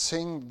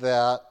sing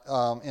that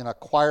in a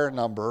choir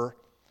number.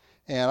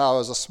 And I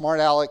was a smart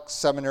aleck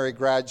seminary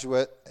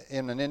graduate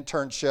in an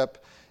internship,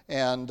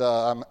 and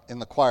I'm in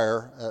the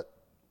choir at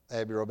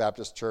Abbey Road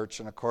Baptist Church.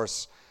 And of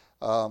course,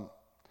 I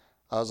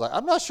was like,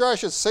 I'm not sure I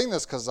should sing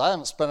this because I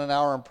haven't spent an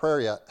hour in prayer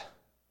yet.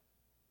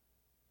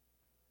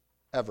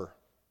 Ever.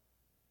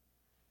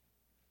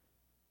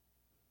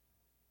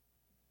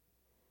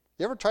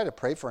 You ever try to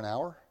pray for an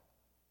hour?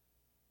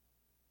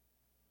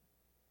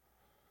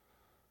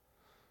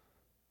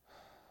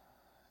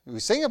 We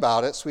sing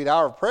about it, sweet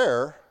hour of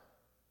prayer,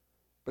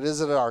 but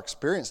is it our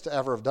experience to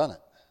ever have done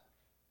it?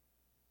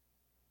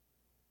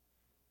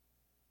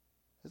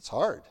 It's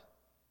hard.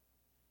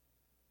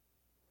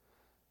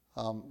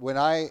 When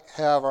I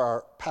have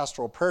our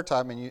pastoral prayer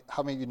time, and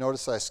how many of you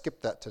noticed that I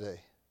skipped that today?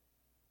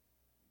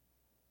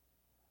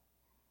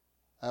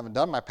 I haven't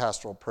done my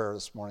pastoral prayer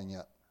this morning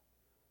yet.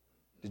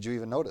 Did you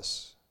even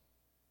notice?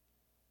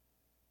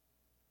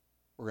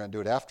 We're going to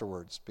do it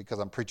afterwards because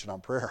I'm preaching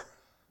on prayer.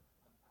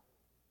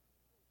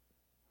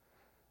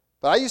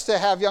 But I used to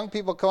have young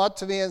people come up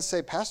to me and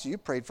say, Pastor, you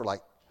prayed for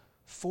like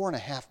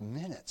 4.5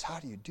 minutes. How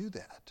do you do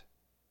that?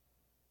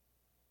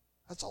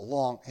 That's a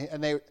long,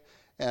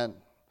 and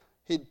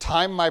he'd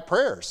time my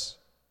prayers.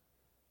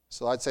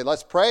 So I'd say,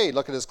 let's pray.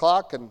 Look at his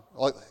clock. And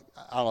I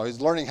don't know,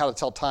 he's learning how to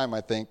tell time, I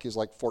think. He was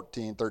like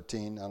 14,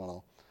 13, I don't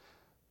know.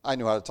 I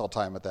knew how to tell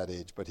time at that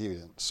age, but he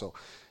didn't. So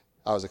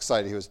I was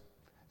excited.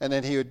 And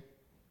then he would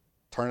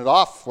turn it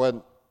off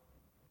when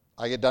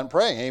I get done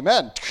praying.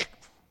 Amen.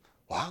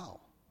 Wow.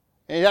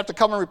 And he'd have to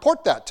come and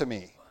report that to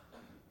me.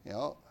 You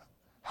know,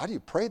 how do you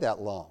pray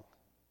that long?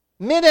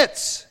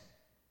 Minutes.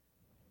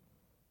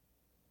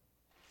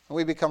 And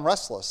we become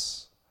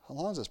restless. How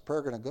long is this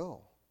prayer going to go?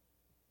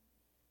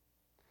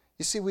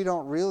 You see, we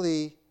don't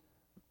really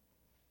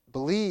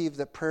believe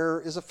that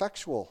prayer is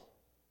effectual.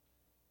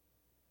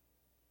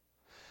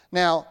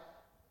 Now,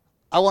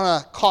 I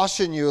want to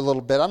caution you a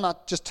little bit. I'm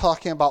not just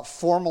talking about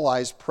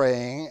formalized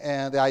praying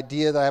and the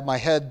idea that I have my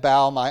head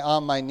bowed,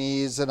 on my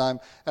knees, and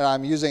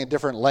I'm using a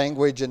different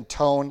language and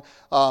tone.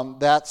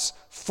 That's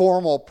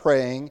formal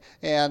praying,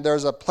 and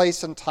there's a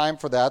place and time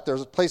for that.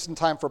 There's a place and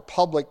time for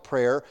public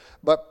prayer,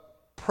 but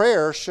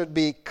prayer should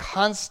be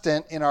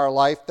constant in our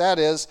life. That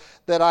is,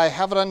 that I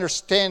have an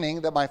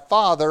understanding that my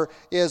Father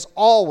is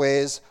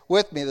always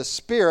with me. The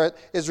Spirit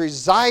is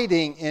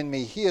residing in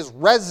me. He is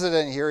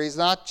resident here. He's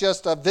not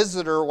just a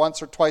visitor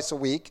once or twice a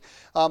week,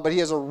 but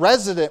He is a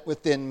resident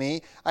within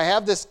me. I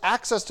have this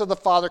access to the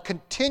Father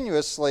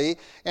continuously,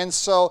 and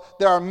so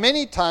there are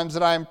many times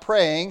that I'm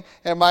praying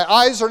and my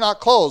eyes are not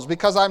closed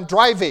because I'm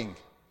driving.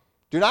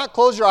 Do not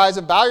close your eyes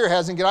and bow your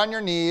heads and get on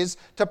your knees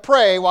to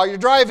pray while you're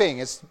driving.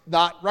 It's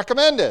not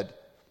recommended.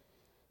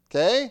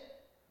 Okay?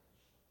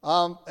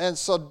 And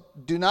so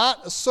do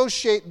not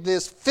associate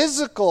this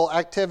physical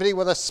activity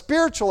with a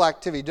spiritual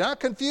activity. Do not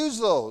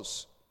confuse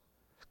those.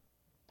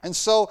 And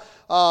so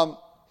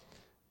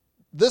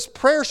this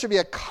prayer should be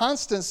a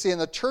constancy,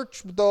 and the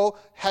church, though,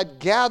 had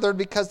gathered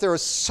because there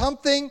was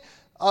something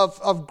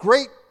of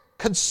great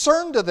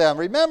concern to them.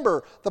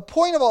 Remember, the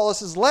point of all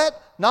this is let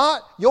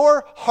not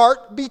your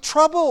heart be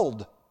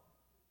troubled.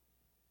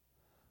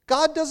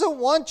 God doesn't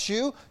want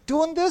you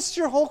doing this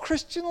your whole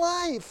Christian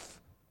life.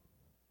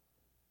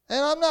 And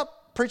I'm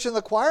not preaching to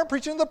the choir, I'm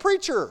preaching to the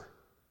preacher.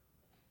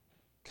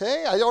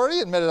 Okay, I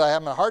already admitted I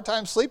have a hard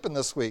time sleeping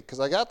this week because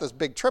I got this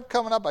big trip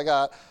coming up. I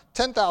got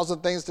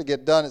 10,000 things to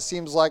get done, it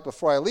seems like,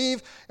 before I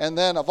leave. And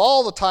then of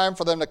all the time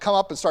for them to come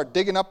up and start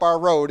digging up our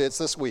road, it's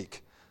this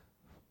week.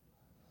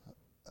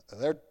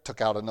 They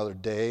took out another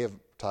day of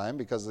time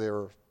because they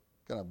were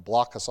going to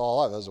block us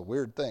all out. That was a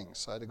weird thing.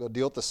 So I had to go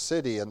deal with the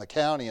city and the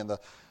county and the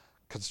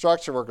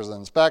construction workers and the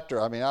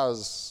inspector. I mean, I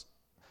was,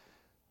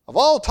 of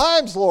all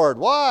times, Lord,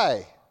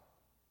 why?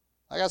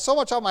 I got so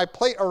much on my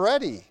plate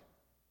already.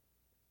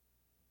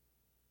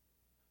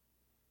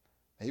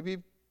 Maybe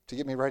to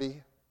get me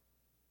ready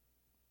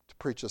to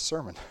preach a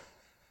sermon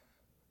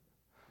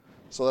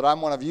so that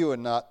I'm one of you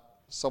and not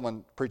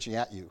someone preaching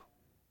at you.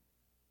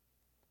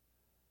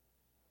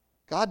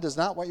 God does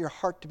not want your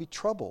heart to be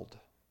troubled.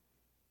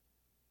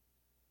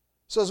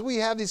 So as we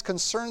have these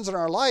concerns in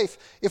our life,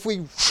 if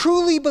we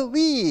truly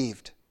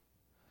believed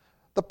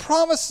the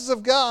promises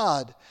of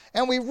God,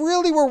 and we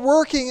really were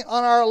working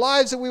on our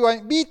lives that we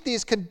might meet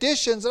these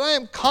conditions, and I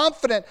am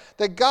confident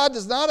that God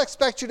does not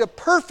expect you to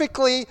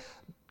perfectly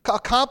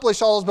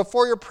accomplish all those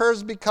before your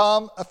prayers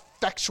become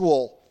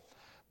effectual,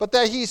 but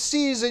that He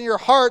sees in your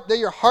heart that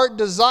your heart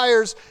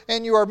desires,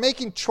 and you are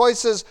making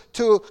choices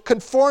to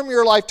conform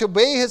your life, to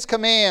obey His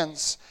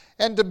commands,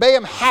 and to obey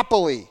Him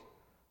happily.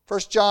 1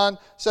 John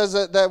says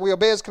that we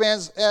obey His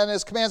commands, and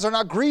His commands are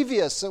not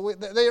grievous. So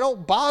they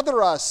don't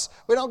bother us.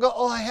 We don't go,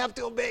 oh, I have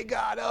to obey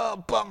God.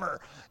 Oh, bummer.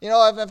 You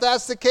know, if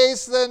that's the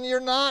case, then you're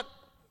not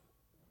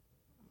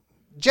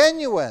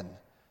genuine.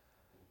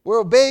 We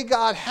obey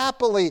God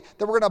happily,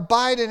 that we're going to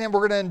abide in Him.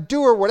 We're going to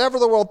endure whatever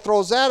the world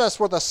throws at us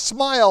with a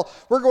smile.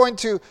 We're going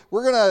to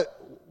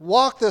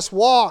walk this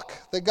walk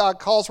that God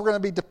calls, we're going to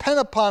be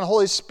dependent upon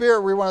Holy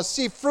Spirit, we want to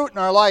see fruit in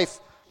our life,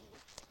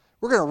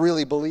 we're going to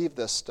really believe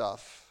this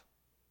stuff.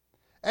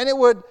 And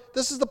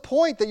this is the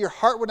point, that your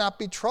heart would not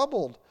be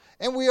troubled.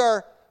 And we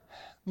are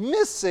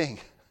missing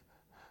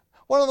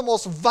one of the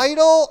most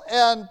vital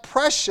and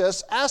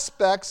precious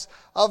aspects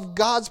of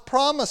God's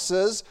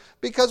promises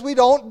because we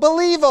don't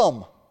believe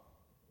them.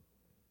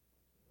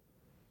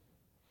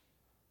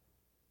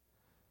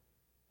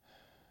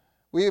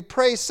 We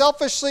pray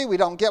selfishly, we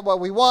don't get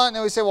what we want,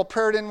 and we say, well,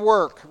 prayer didn't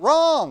work.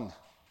 Wrong.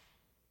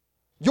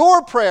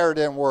 Your prayer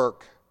didn't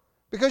work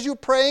because you're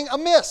praying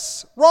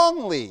amiss,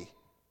 wrongly.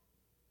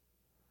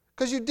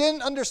 Because you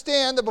didn't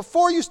understand that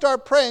before you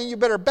start praying, you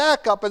better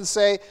back up and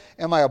say,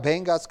 am I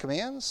obeying God's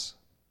commands?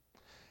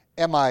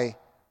 Am I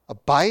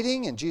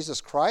abiding in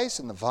Jesus Christ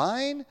in the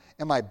vine?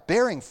 Am I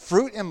bearing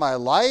fruit in my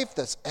life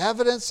that's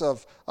evidence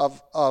of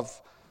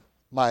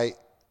my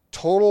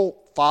total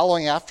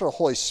following after the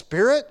Holy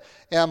Spirit?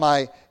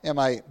 Are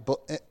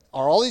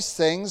all these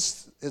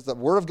things, is the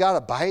Word of God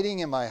abiding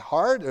in my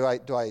heart?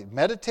 Do I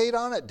meditate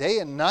on it day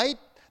and night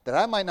that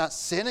I might not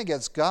sin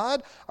against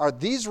God? Are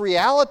these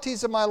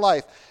realities in my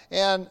life?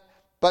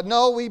 But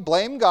no, we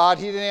blame God.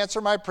 He didn't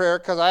answer my prayer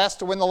because I asked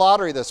to win the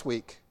lottery this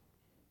week.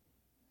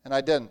 And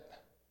I didn't.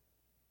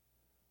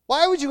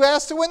 Why would you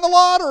ask to win the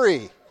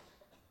lottery?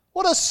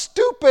 What a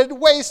stupid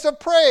waste of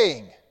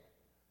praying.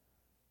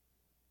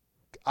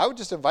 I would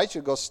just invite you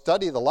to go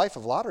study the life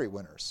of lottery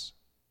winners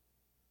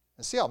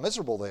and see how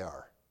miserable they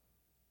are.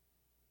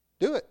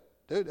 Do it.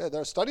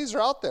 Their studies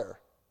are out there.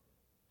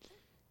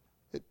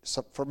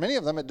 For many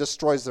of them, it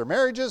destroys their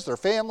marriages, their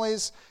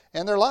families,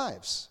 and their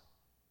lives.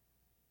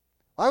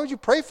 Why would you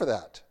pray for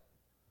that?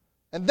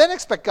 And then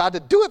expect God to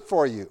do it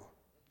for you.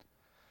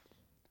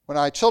 When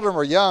my children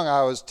were young,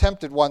 I was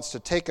tempted once to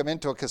take them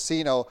into a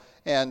casino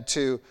and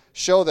to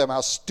show them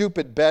how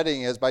stupid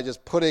betting is by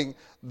just putting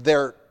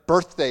their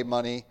birthday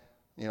money,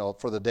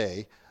 for the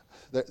day,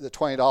 the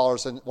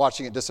 $20, and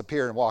watching it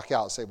disappear and walk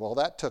out and say, well,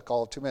 that took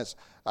all of 2 minutes.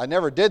 I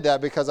never did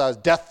that because I was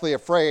deathly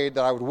afraid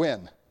that I would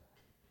win.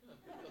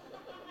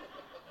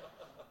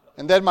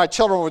 And then my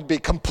children would be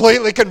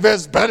completely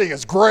convinced betting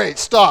is great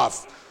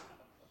stuff.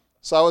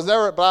 So I was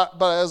never, but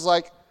I was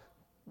like,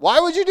 why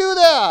would you do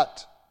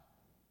that?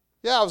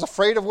 Yeah, I was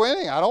afraid of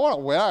winning. I don't want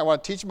to win. I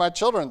want to teach my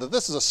children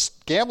that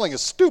gambling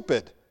is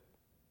stupid.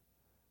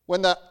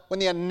 When the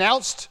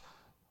announced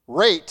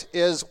rate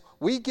is,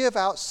 we give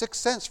out 6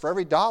 cents for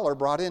every dollar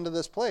brought into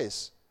this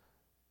place.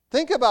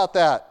 Think about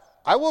that.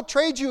 I will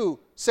trade you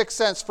 6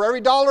 cents for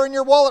every dollar in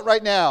your wallet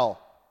right now.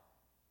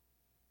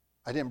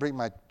 I didn't bring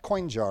my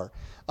coin jar.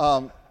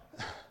 As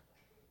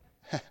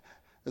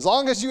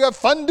long as you have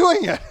fun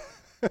doing it.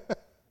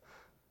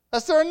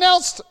 That's their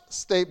announced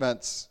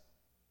statements.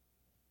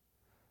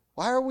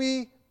 Why are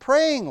we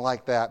praying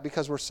like that?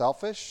 Because we're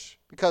selfish?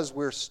 Because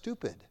we're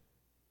stupid?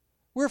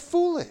 We're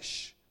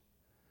foolish.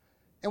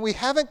 And we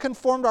haven't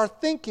conformed our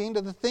thinking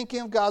to the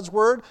thinking of God's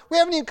Word. We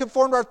haven't even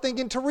conformed our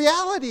thinking to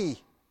reality.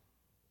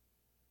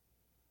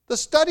 The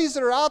studies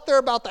that are out there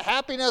about the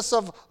happiness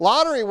of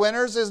lottery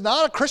winners is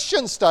not a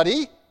Christian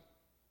study.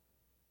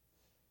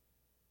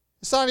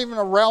 It's not even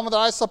a realm that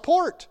I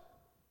support.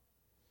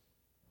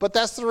 But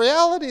that's the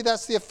reality.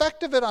 That's the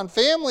effect of it on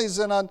families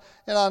and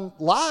on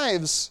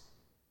lives.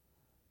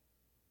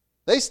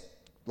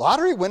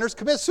 Lottery winners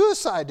commit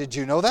suicide. Did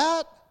you know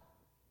that?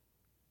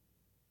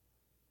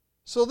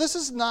 So this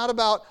is not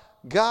about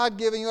God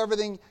giving you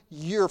everything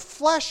your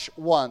flesh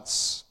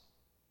wants.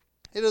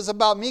 It is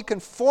about me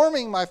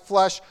conforming my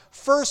flesh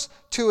first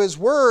to His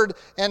Word,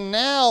 and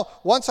now,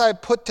 once I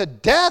put to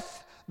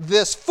death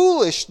this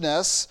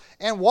foolishness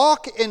and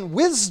walk in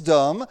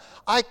wisdom,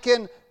 I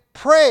can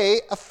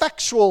pray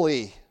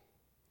effectually.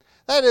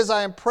 That is,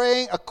 I am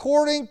praying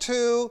according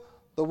to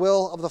the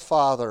will of the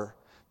Father,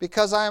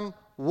 because I'm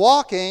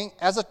walking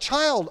as a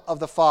child of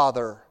the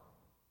Father.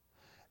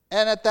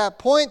 And at that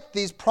point,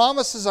 these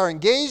promises are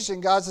engaged,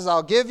 and God says,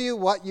 I'll give you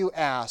what you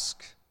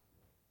ask.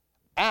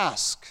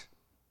 Ask.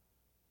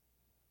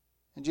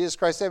 And Jesus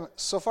Christ said,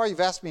 so far you've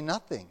asked me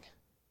nothing.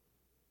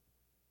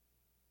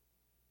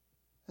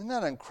 Isn't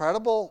that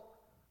incredible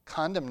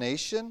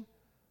condemnation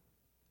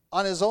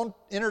on His own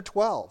inner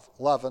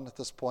 11 at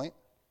this point?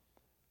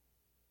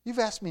 You've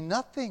asked me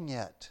nothing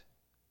yet.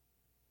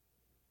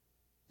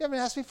 You haven't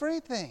asked me for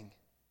anything.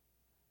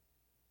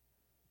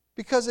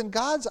 Because in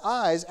God's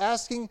eyes,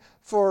 asking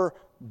for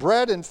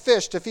bread and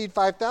fish to feed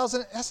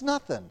 5,000, that's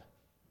nothing.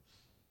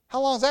 How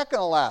long is that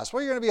going to last?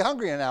 Well, you're going to be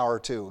hungry in an hour or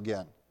two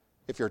again,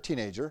 if you're a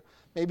teenager.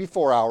 Maybe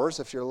 4 hours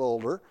if you're a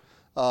little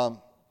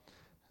older.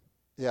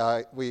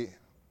 We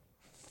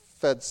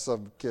fed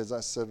some kids.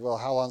 I said, well,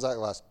 how long does that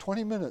last?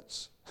 20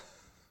 minutes.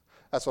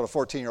 That's what a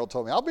 14-year-old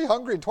told me. I'll be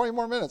hungry in 20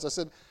 more minutes. I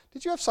said,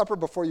 did you have supper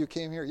before you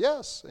came here?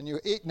 Yes. And you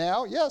ate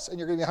now? Yes. And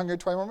you're going to be hungry in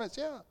 20 more minutes?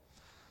 Yeah.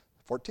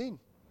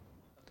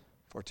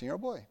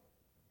 14-year-old boy.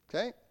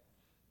 Okay?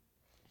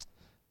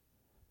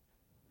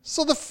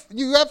 So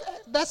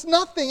that's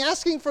nothing.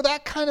 Asking for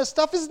that kind of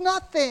stuff is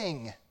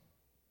nothing.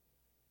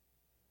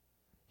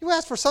 You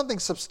ask for something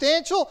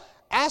substantial,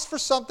 Ask for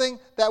something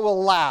that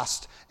will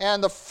last.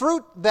 And the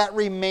fruit that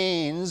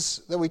remains,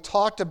 that we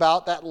talked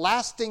about, that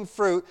lasting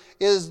fruit,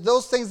 is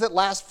those things that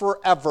last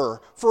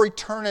forever, for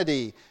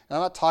eternity. And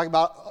I'm not talking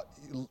about,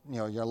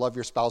 you're going to love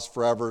your spouse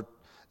forever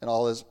and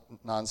all this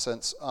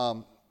nonsense.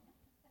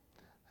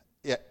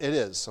 Yeah, it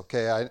is,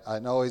 okay? I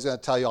know he's going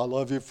to tell you, I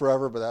love you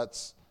forever, but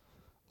that's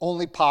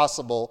only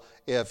possible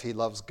if he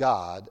loves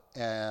God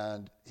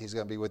and he's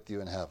going to be with you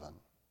in heaven.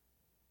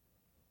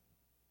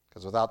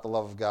 Because without the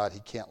love of God, he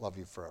can't love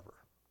you forever.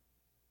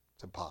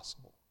 It's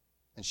impossible.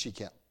 And she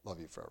can't love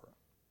you forever.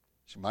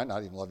 She might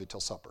not even love you till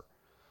supper.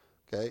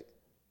 Okay?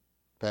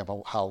 Depending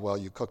on how well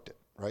you cooked it,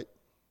 right?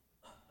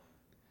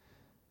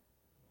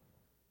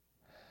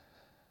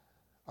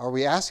 Are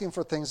we asking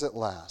for things that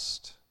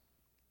last?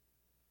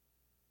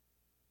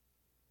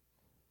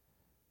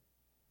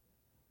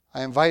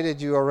 I invited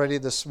you already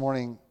this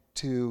morning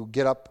to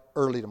get up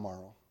early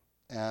tomorrow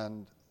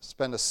and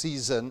spend a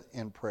season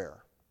in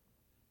prayer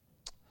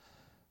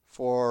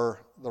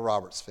for the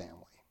Roberts family.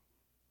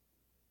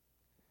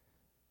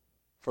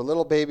 For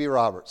little baby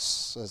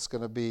Roberts, that's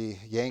going to be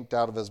yanked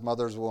out of his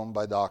mother's womb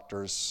by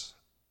doctors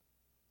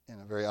in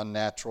a very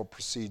unnatural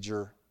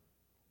procedure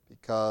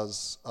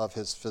because of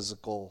his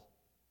physical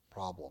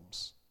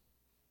problems.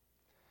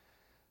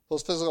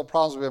 Those physical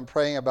problems we've been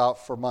praying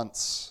about for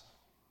months,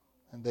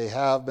 and they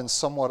have been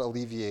somewhat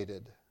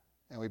alleviated.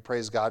 And we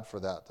praise God for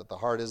that the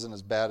heart isn't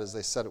as bad as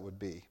they said it would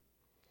be.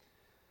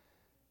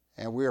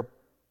 And we're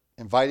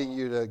inviting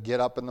you to get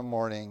up in the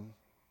morning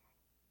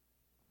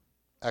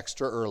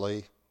extra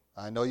early.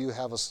 I know you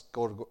have to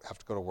go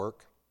to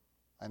work.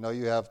 I know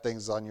you have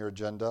things on your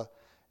agenda,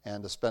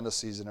 and to spend a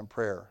season in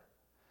prayer.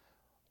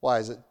 Why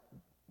is it?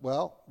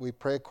 Well, we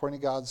pray according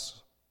to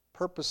God's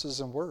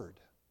purposes and word.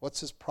 What's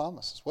his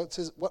promises?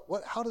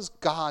 How does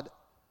God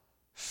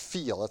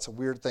feel? That's a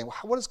weird thing.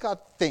 What does God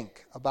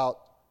think about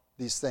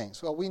these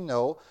things? Well, we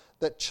know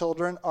that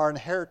children are an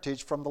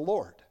heritage from the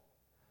Lord.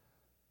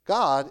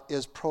 God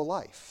is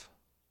pro-life.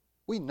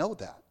 We know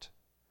that.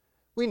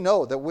 We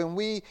know that when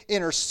we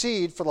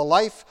intercede for the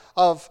life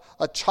of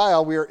a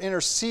child, we are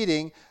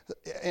interceding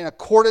in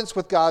accordance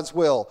with God's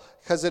will,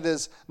 because it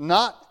is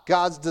not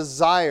God's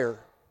desire.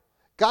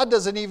 God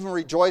doesn't even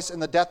rejoice in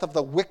the death of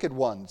the wicked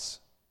ones.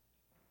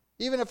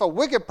 Even if a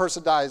wicked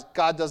person dies,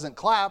 God doesn't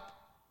clap.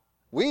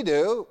 We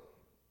do.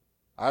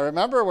 I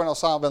remember when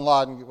Osama bin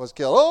Laden was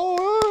killed.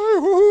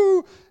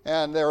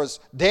 And there was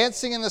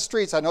dancing in the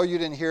streets. I know you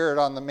didn't hear it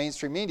on the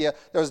mainstream media.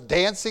 There was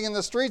dancing in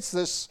the streets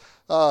this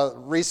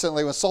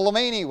recently when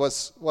Soleimani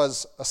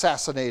was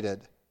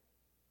assassinated.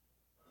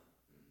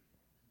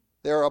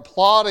 They're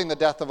applauding the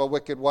death of a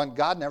wicked one.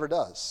 God never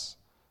does.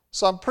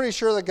 So I'm pretty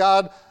sure that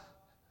God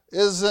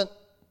isn't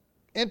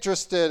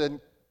interested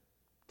in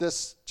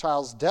this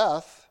child's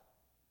death,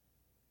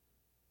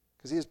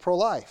 because he is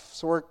pro-life.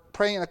 So we're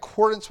praying in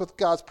accordance with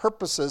God's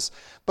purposes.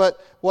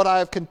 But what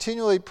I've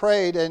continually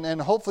prayed,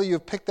 and hopefully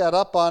you've picked that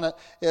up on it,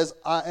 is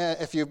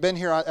if you've been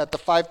here at the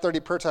 5:30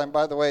 prayer time,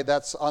 by the way,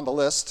 that's on the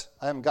list.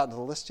 I haven't gotten to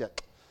the list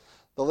yet.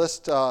 The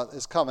list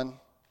is coming.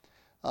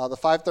 The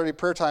 5:30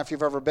 prayer time, if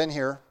you've ever been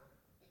here.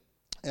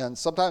 And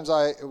sometimes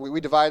we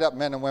divide up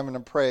men and women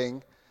in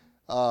praying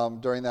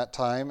during that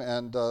time,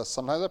 and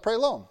sometimes I pray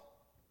alone.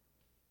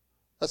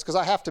 That's because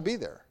I have to be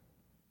there.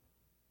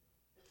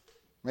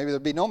 Maybe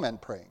there'd be no men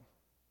praying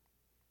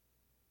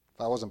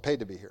if I wasn't paid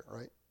to be here,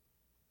 right?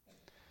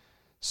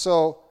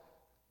 So,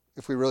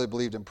 if we really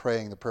believed in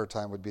praying, the prayer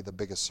time would be the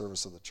biggest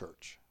service of the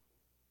church.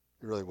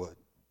 It really would.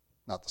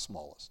 Not the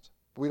smallest.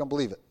 But we don't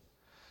believe it.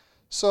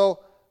 So,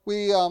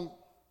 we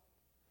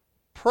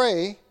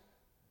pray.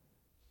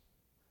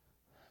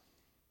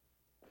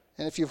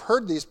 And if you've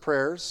heard these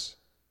prayers,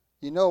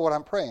 you know what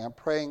I'm praying. I'm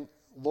praying,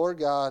 Lord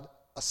God,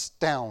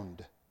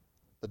 astound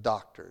the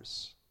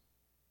doctors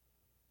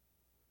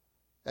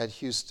at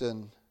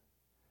Houston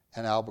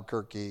and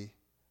Albuquerque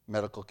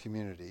medical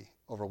community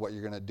over what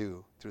you're going to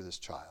do through this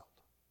child.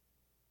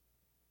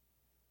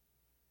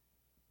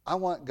 I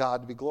want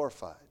God to be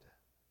glorified.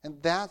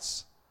 And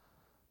that's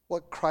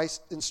what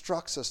Christ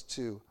instructs us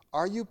to.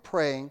 Are you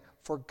praying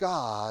for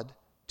God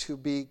to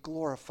be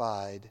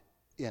glorified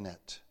in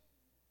it?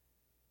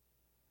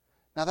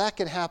 Now that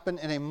can happen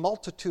in a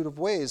multitude of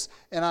ways,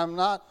 and I'm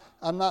not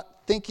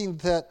thinking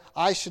that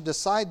I should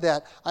decide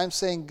that. I'm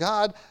saying,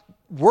 God,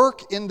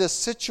 work in this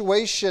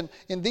situation,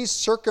 in these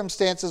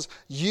circumstances.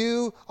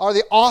 You are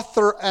the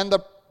author and the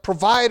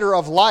provider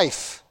of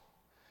life.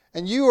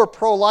 And you are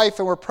pro-life,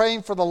 and we're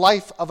praying for the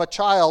life of a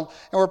child,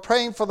 and we're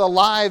praying for the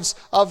lives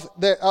of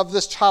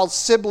this child's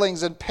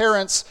siblings and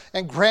parents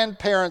and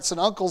grandparents and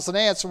uncles and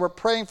aunts, and we're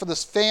praying for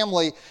this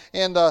family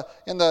in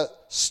the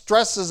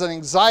stresses and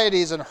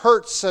anxieties and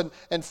hurts and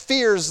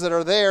fears that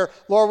are there.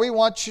 Lord, we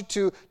want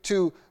you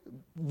to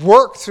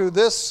work through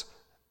this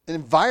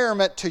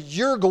environment to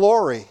your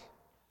glory.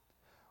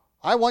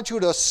 I want you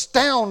to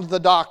astound the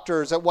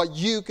doctors at what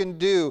you can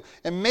do.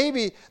 And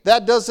maybe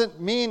that doesn't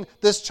mean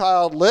this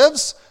child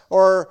lives,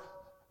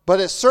 but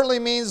it certainly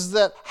means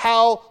that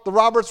how the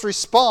Roberts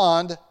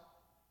respond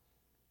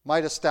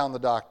might astound the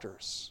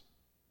doctors.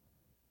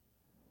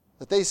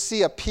 that they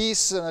see a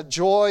peace and a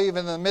joy even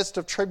in the midst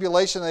of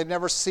tribulation they've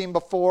never seen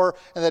before,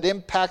 and that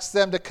impacts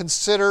them to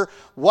consider,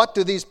 what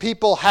do these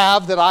people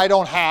have that I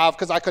don't have,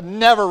 because I could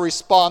never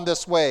respond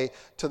this way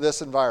to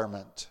this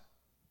environment.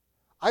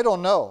 I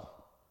don't know.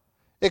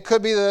 It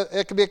could be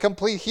a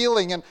complete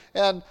healing,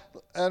 and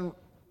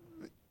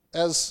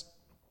as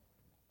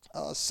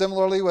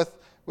similarly with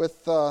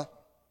the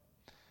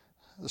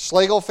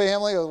Schlegel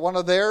family, one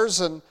of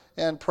theirs,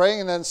 and praying,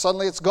 and then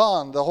suddenly it's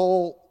gone. The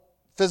whole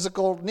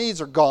physical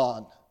needs are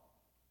gone.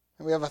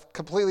 And we have a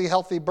completely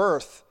healthy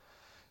birth.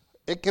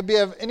 It could be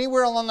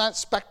anywhere along that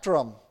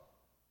spectrum.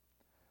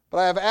 But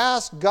I have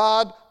asked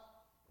God,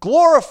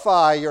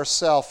 glorify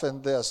yourself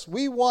in this.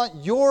 We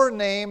want your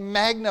name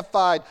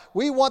magnified.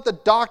 We want the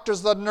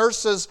doctors, the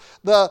nurses,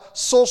 the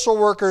social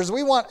workers.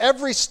 We want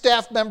every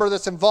staff member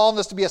that's involved in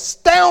this to be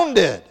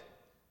astounded,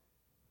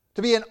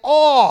 to be in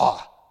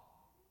awe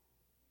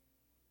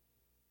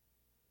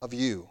of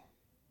you.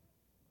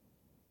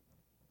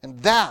 And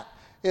that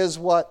is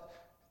what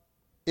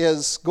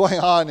is going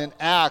on in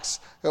Acts.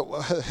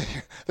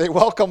 They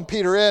welcome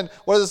Peter in.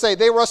 What does it say?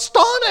 They were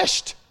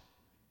astonished.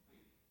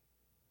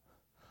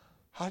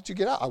 How did you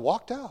get out? I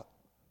walked out.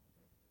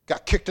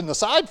 Got kicked in the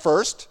side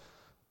first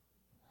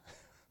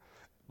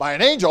by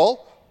an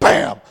angel.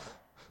 Bam!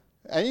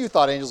 And you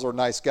thought angels were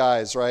nice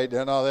guys, right?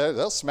 You know,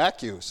 they'll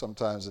smack you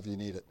sometimes if you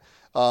need it.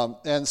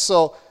 But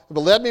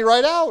led me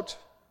right out.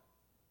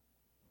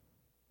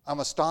 I'm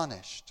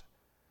astonished.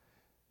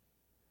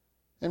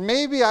 And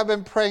maybe I've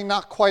been praying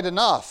not quite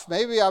enough.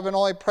 Maybe I've been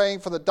only praying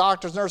for the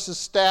doctors, nurses,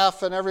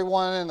 staff, and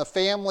everyone in the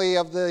family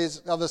of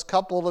this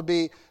couple to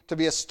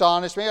be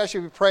astonished. Maybe I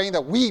should be praying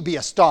that we be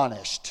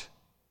astonished.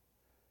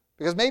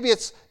 Because maybe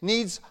it's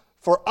needs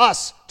for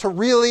us to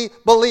really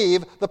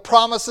believe the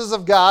promises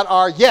of God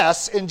are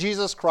yes in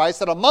Jesus Christ,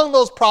 that among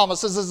those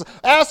promises is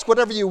ask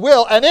whatever you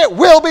will, and it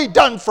will be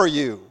done for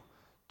you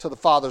to the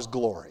Father's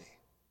glory,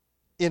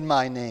 in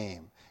my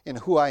name, in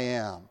who I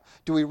am.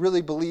 Do we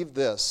really believe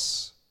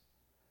this?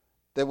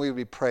 Then we would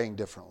be praying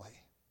differently.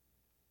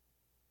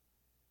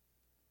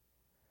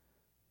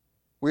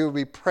 We would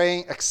be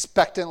praying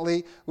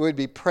expectantly. We would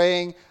be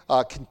praying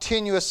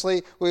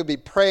continuously. We would be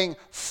praying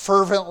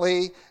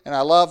fervently. And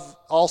I love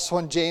also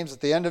in James,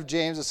 at the end of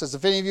James, it says,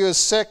 if any of you is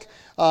sick,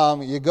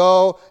 you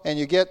go and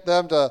you get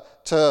them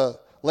to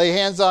lay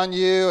hands on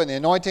you, and the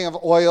anointing of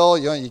oil,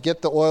 you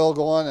get the oil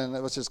going, and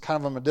it was just kind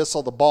of a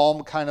medicinal, the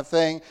balm kind of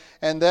thing.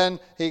 And then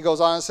he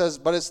goes on and says,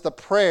 but it's the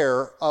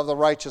prayer of the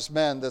righteous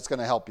men that's going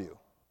to help you.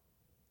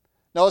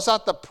 No, it's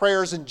not the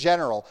prayers in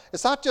general.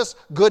 It's not just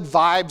good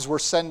vibes we're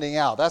sending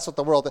out. That's what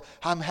the world,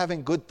 I'm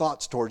having good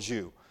thoughts towards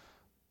you.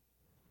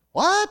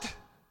 What?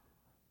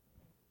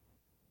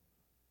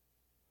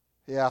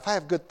 Yeah, if I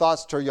have good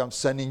thoughts toward you, I'm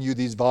sending you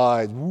these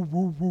vibes. Woo,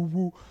 woo, woo,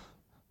 woo.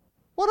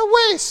 What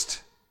a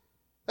waste.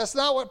 That's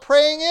not what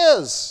praying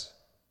is.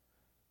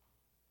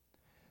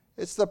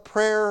 It's the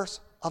prayers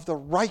of the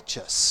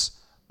righteous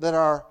that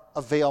are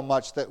avail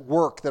much, that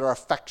work, that are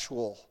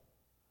effectual.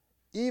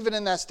 Even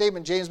in that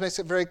statement, James makes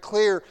it very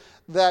clear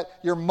that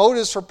your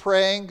motives for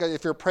praying,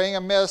 if you're praying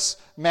amiss,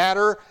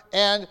 matter,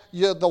 and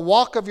the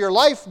walk of your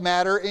life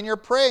matter in your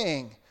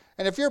praying.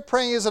 And if your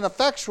praying isn't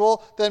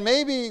effectual, then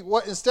maybe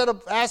instead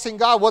of asking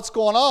God what's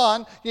going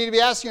on, you need to be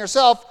asking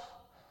yourself,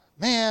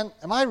 man,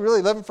 am I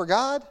really living for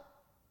God?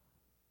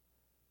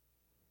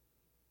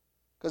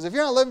 Because if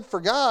you're not living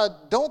for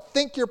God, don't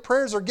think your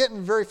prayers are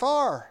getting very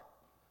far.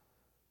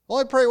 The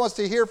only prayer he wants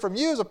to hear from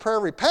you is a prayer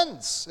of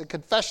repentance and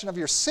confession of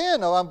your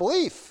sin of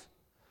unbelief.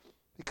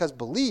 Because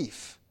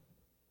belief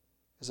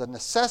is a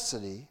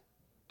necessity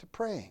to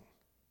praying.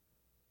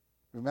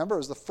 Remember, it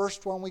was the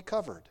first one we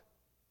covered.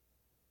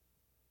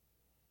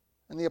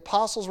 And the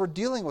apostles were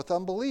dealing with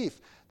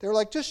unbelief. They were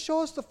like, just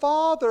show us the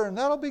Father and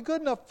that'll be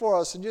good enough for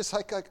us. And just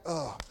like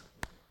oh,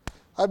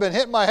 I've been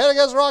hitting my head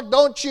against a rock.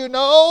 Don't you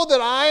know that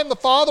I am the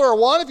Father are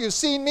one? If you've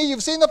seen me,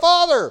 you've seen the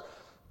Father.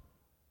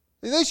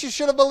 At least you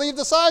should have believed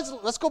the signs.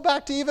 Let's go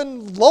back to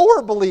even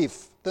lower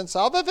belief than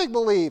salvific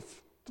belief.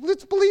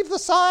 Let's believe the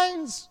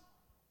signs.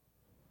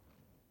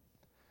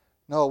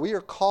 No, we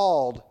are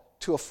called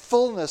to a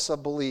fullness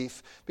of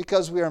belief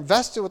because we are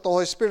invested with the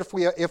Holy Spirit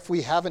if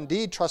we have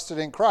indeed trusted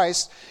in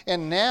Christ.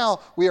 And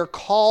now we are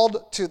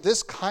called to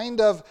this kind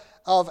of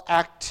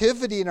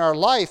activity in our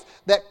life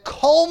that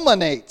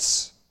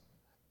culminates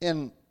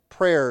in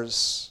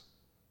prayers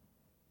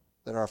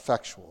that are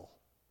effectual.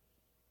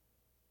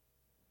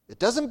 It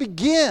doesn't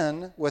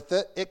begin with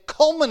it, it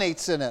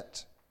culminates in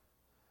it.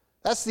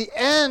 That's the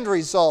end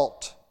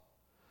result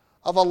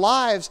of a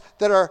lives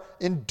that are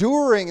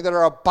enduring, that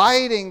are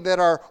abiding, that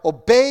are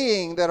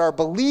obeying, that are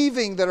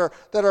believing, that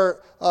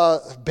are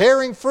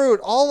bearing fruit,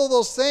 all of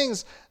those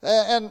things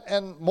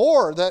and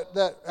more,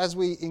 that as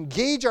we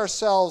engage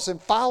ourselves in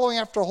following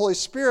after the Holy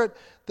Spirit,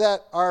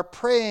 that our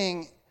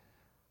praying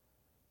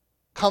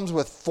comes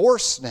with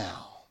force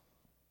now.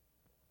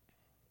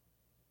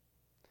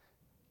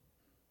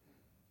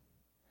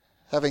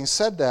 Having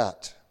said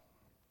that,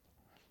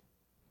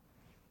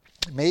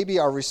 maybe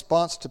our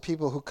response to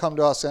people who come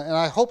to us, and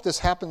I hope this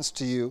happens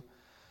to you,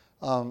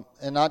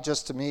 and not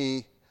just to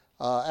me.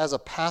 As a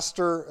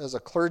pastor, as a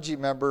clergy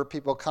member,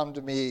 people come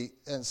to me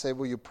and say,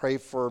 will you pray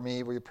for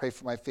me? Will you pray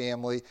for my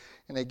family?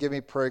 And they give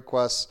me prayer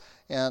requests.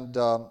 And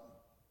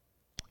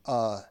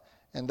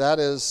that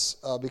is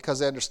because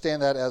they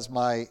understand that as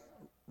my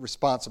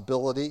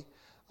responsibility.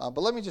 But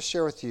let me just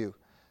share with you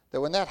that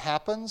when that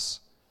happens,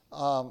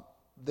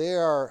 they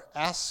are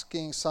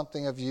asking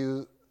something of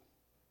you,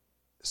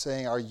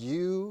 saying, are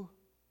you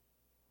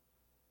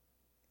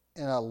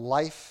in a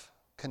life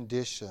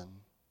condition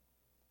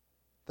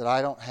that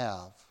I don't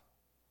have,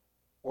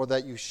 or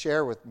that you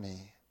share with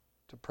me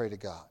to pray to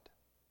God?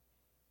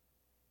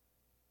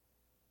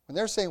 When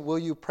they're saying, will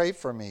you pray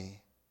for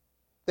me?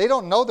 They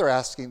don't know they're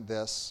asking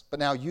this, but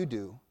now you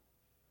do.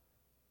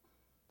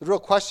 The real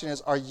question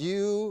is, are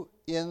you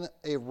in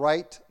a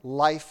right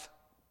life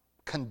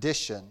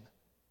condition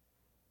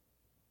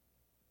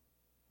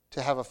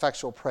to have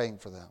effectual praying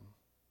for them?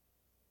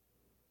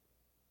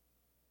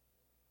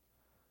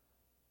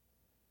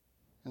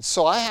 And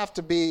so I have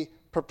to be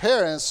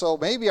prepared. And so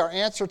maybe our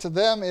answer to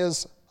them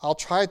is, I'll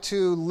try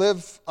to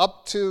live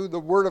up to the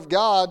Word of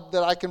God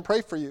that I can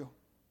pray for you.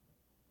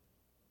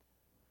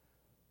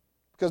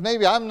 Because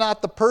maybe I'm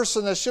not the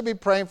person that should be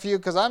praying for you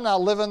because I'm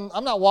not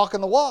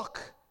walking the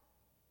walk.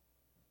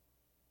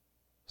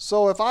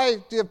 So if I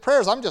give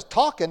prayers, I'm just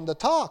talking to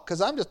talk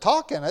because I'm just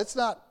talking. It's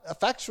not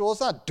effectual.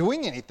 It's not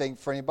doing anything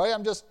for anybody.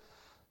 I'm just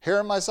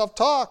hearing myself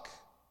talk.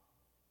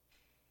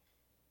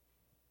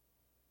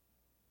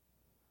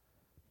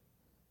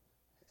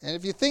 And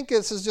if you think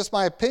this is just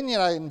my opinion,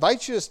 I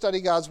invite you to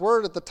study God's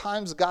Word at the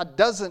times God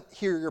doesn't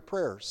hear your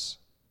prayers.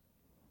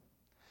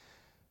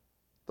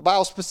 The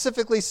Bible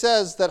specifically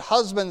says that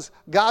husbands,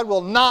 God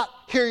will not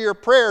hear your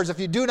prayers if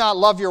you do not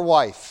love your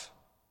wife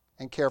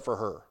and care for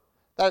her.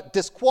 That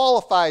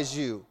disqualifies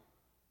you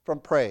from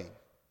praying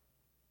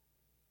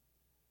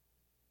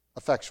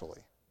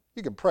effectually.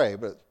 You can pray,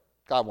 but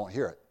God won't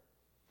hear it.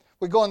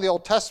 We go in the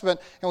Old Testament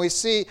and we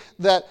see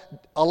that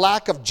a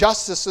lack of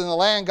justice in the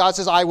land. God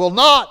says, I will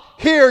not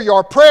hear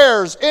your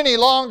prayers any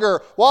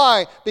longer.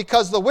 Why?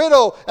 Because the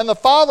widow and the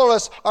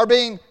fatherless are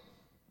being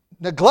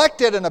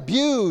neglected and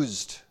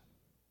abused.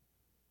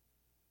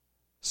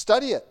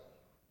 Study it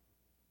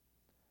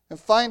and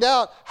find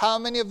out how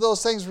many of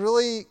those things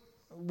really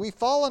we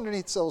fall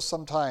underneath those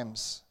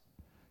sometimes.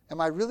 Am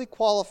I really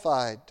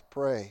qualified to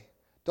pray?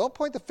 Don't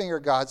point the finger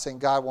at God saying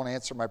God won't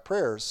answer my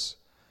prayers.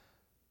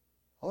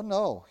 Oh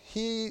no,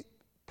 He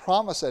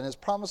promised it, and His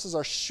promises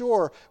are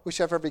sure. We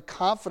should have every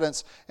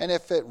confidence. And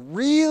if it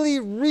really,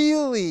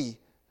 really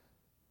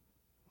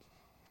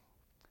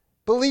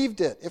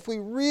believed it, if we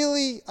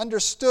really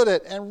understood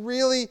it and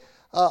really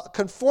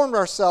conformed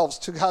ourselves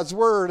to God's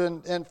Word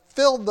and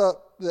filled the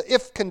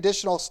if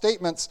conditional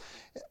statements,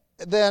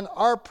 then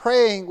our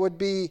praying would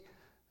be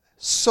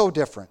so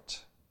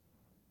different.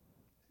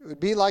 It would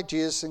be like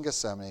Jesus in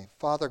Gethsemane.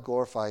 Father,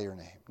 glorify your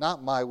name.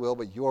 Not my will,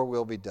 but your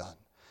will be done.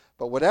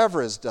 But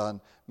whatever is done,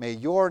 may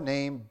your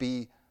name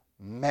be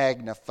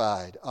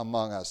magnified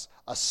among us.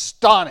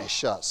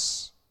 Astonish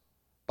us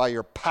by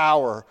your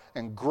power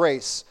and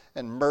grace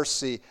and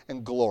mercy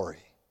and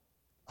glory.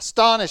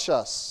 Astonish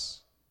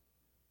us.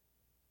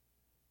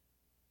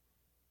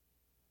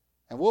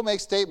 And we'll make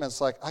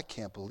statements like, I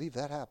can't believe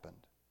that happened.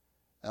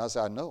 And I'll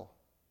say, I know.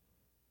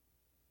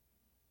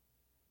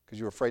 Because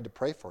you were afraid to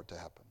pray for it to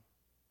happen.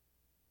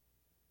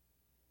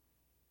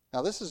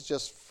 Now this is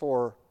just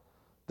for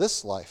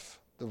this life.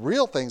 The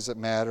real things that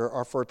matter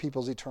are for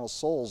people's eternal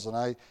souls. And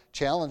I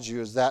challenge you,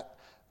 is that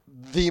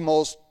the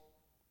most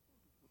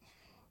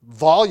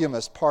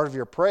voluminous part of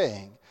your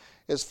praying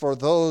is for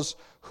those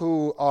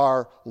who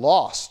are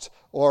lost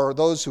or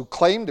those who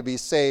claim to be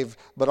saved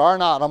but are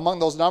not. Among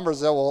those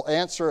numbers that will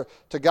answer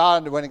to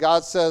God when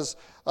God says,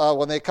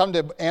 when they come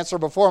to answer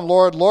before Him,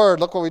 Lord, Lord,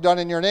 look what we've done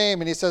in your name.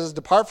 And He says,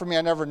 depart from me,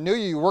 I never knew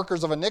you, you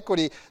workers of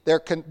iniquity.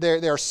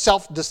 They're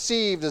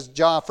self-deceived, as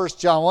 1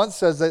 John 1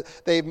 says, that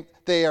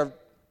they are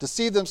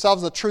deceive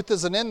themselves, the truth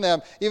isn't in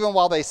them, even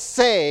while they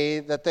say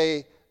that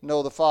they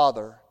know the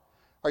Father.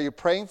 Are you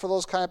praying for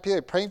those kind of people? Are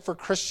you praying for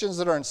Christians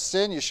that are in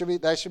sin?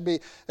 That should be,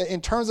 in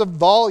terms of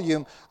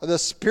volume, the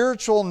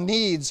spiritual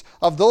needs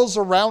of those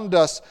around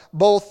us,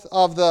 both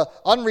of the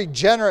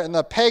unregenerate and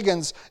the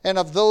pagans, and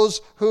of those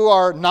who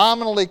are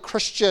nominally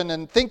Christian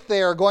and think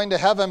they are going to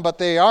heaven, but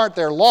they aren't,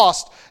 they're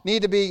lost,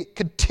 need to be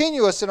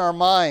continuous in our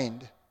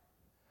mind.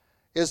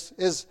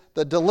 Is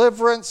the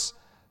deliverance?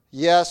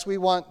 Yes, we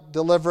want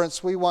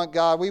deliverance. We want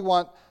God. We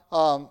want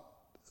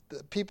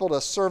people to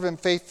serve Him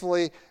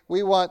faithfully.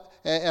 We want,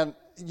 and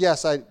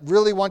yes, I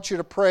really want you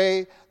to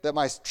pray that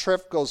my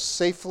trip goes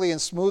safely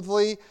and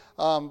smoothly.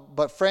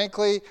 But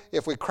frankly,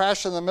 if we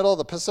crash in the middle of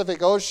the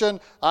Pacific Ocean,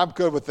 I'm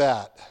good with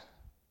that.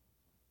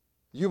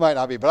 You might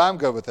not be, but I'm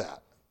good with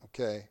that.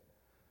 Okay?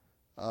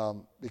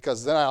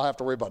 Because then I don't have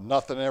to worry about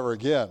nothing ever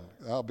again.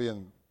 I'll be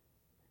in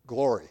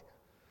glory.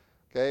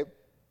 Okay?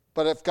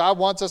 But if God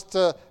wants us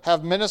to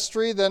have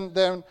ministry,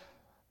 then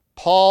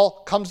Paul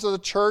comes to the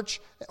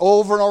church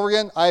over and over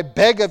again. I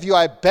beg of you,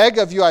 I beg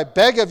of you, I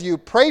beg of you,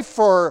 pray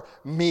for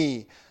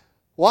me.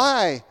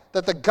 Why?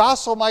 that the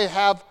gospel might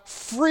have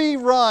free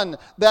run,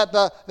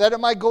 that it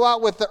might go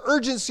out with the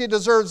urgency it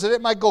deserves, that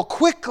it might go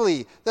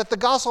quickly, that the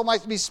gospel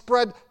might be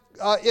spread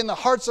in the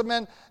hearts of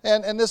men.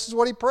 And this is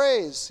what he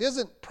prays. He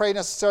doesn't pray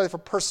necessarily for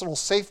personal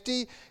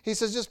safety. He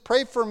says, just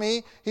pray for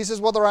me. He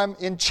says, whether I'm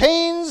in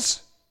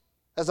chains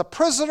as a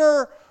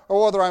prisoner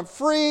or whether I'm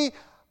free,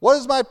 what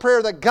is my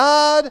prayer? That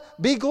God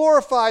be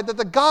glorified, that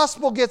the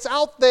gospel gets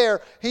out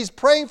there. He's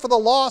praying for the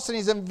lost, and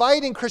he's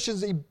inviting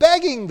Christians, he's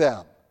begging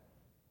them.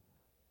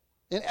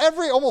 In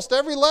almost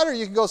every letter,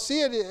 you can go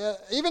see it.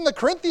 Even the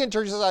Corinthian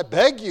church says, I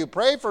beg you,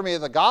 pray for me, that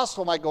the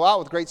gospel might go out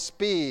with great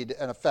speed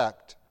and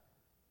effect.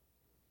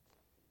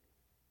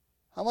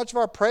 How much of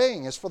our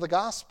praying is for the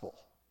gospel?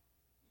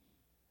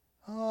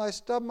 Oh, I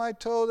stubbed my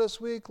toe this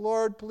week.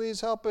 Lord,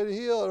 please help it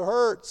heal. It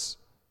hurts.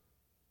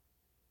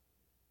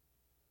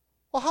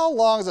 Well, how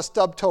long is a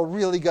stubbed toe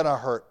really going to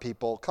hurt,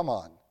 people? Come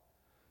on.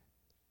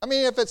 I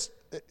mean,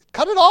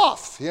 cut it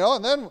off,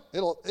 and then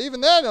it'll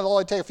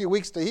only take a few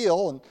weeks to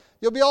heal, and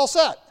you'll be all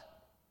set.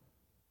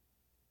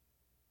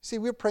 See,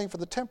 we're praying for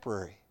the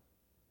temporary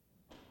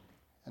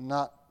and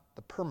not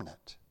the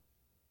permanent.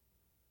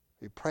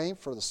 We're praying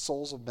for the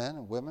souls of men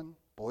and women,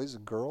 boys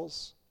and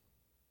girls.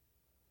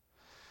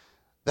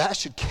 That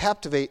should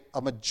captivate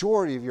a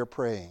majority of your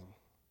praying.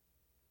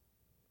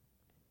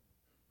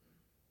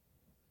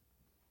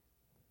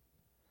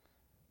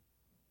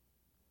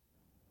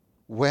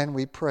 When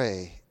we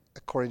pray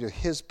according to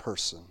his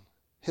person,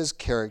 his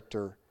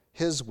character,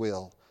 his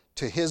will,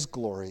 to his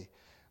glory,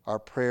 our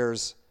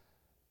prayers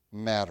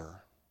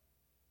matter.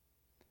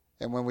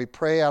 And when we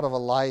pray out of a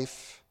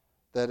life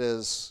that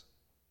is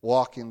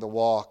walking the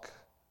walk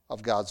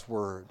of God's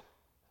word,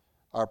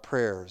 our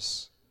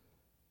prayers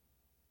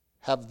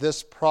have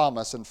this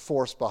promise and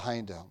force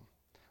behind them.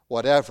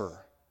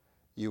 Whatever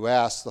you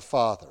ask the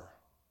Father,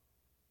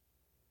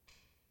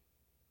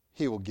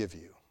 he will give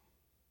you.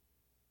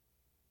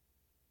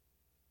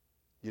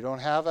 You don't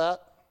have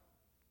that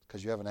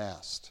because you haven't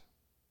asked.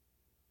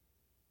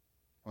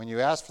 When you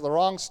ask for the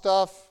wrong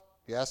stuff,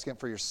 you're asking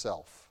for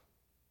yourself.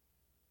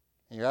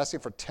 And you're asking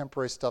for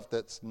temporary stuff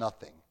that's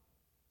nothing.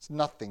 It's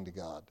nothing to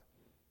God.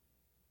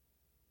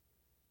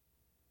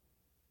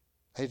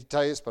 I hate to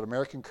tell you this, but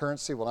American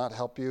currency will not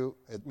help you.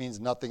 It means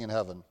nothing in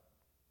heaven.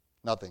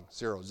 Nothing.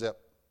 Zero. Zip.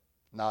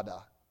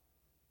 Nada.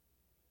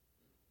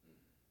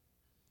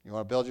 You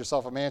want to build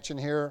yourself a mansion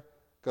here?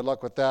 Good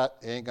luck with that.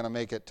 You ain't going to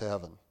make it to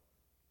heaven.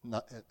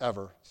 Not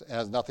ever. It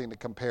has nothing to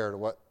compare to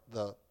what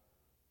the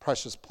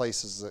precious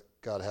places that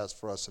God has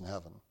for us in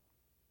heaven.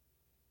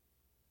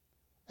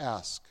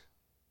 Ask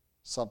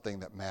something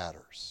that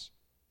matters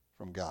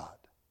from God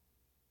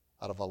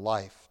out of a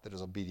life that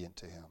is obedient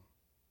to him.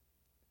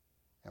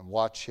 And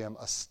watch him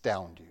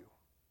astound you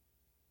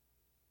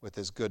with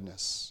his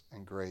goodness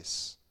and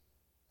grace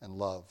and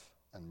love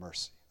and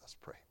mercy. Let's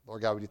pray.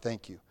 Lord God, we do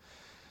thank you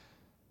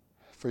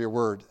for your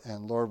word.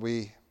 And Lord,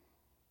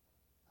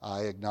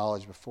 I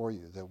acknowledge before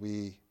you that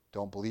we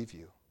don't believe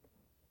you.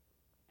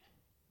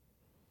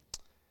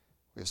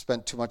 We have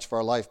spent too much of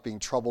our life being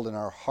troubled in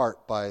our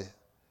heart by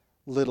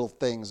little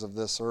things of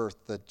this earth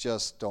that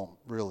just don't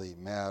really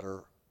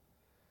matter.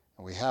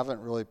 And we haven't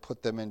really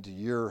put them into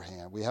your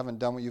hand. We haven't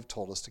done what you've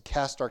told us, to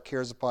cast our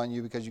cares upon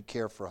you because you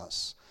care for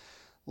us.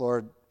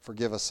 Lord,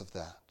 forgive us of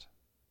that.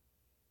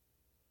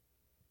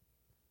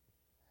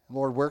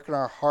 Lord, work in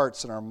our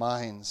hearts and our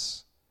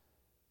minds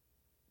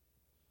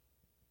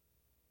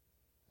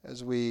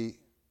as we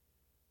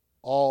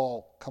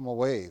all come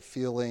away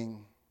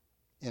feeling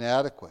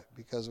inadequate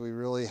because we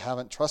really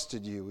haven't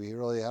trusted you. We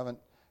really haven't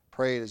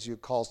prayed as you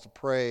call us to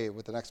pray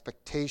with an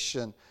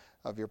expectation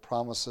of your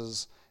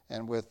promises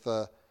and with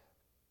a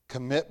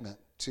commitment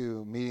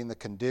to meeting the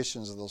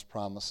conditions of those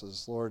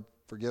promises. Lord,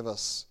 forgive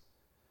us.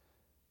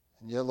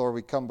 And yet, Lord,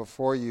 we come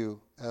before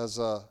you as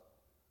a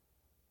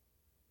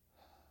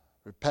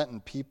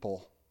repentant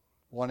people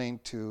wanting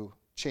to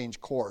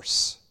change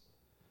course,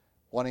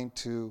 wanting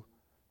to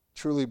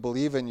truly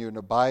believe in you and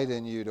abide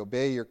in you, to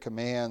obey your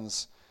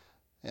commands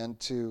and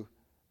to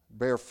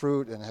bear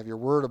fruit and have your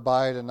word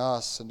abide in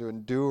us and to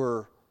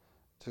endure,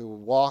 to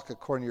walk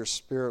according to your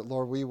Spirit.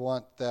 Lord, we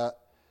want that,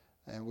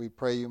 and we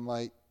pray you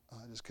might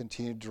just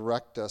continue to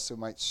direct us, that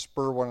we might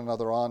spur one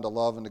another on to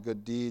love and to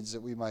good deeds,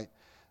 that we might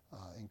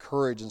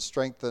encourage and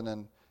strengthen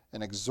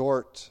and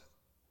exhort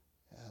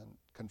and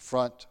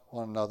confront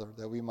one another,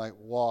 that we might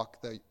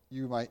walk, that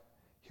you might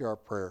hear our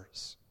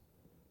prayers.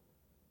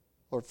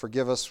 Lord,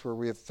 forgive us where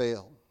we have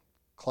failed.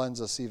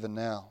 Cleanse us even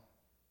now,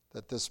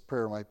 that this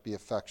prayer might be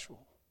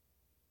effectual.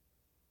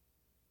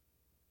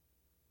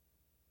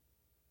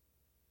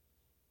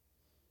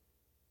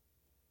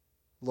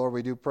 Lord,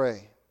 we do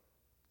pray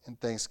in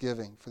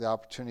thanksgiving for the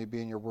opportunity to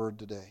be in your word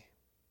today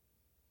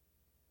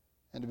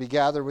and to be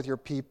gathered with your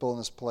people in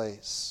this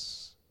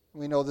place.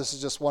 We know this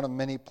is just one of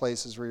many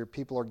places where your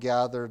people are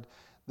gathered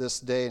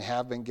this day and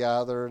have been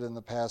gathered in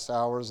the past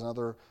hours in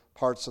other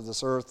parts of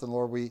this earth. And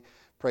Lord, we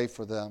pray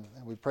for them.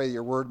 And we pray that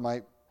your word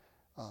might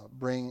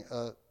bring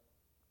a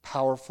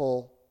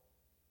powerful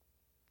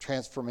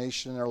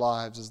transformation in their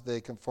lives as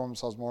they conform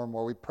themselves more and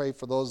more. We pray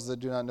for those that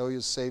do not know you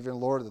as Savior and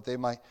Lord, that they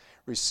might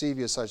receive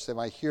you as such. They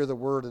might hear the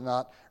word and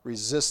not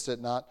resist it,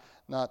 not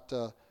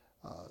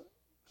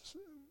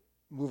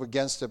move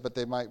against it, but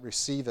they might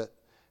receive it.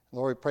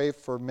 Lord, we pray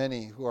for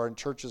many who are in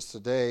churches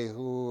today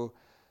who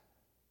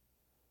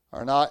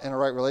are not in a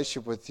right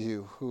relationship with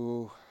you,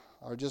 who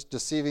are just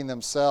deceiving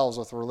themselves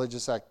with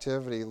religious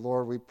activity.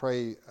 Lord, we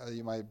pray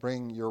you might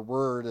bring your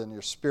word and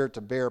your spirit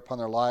to bear upon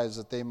their lives,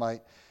 that they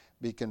might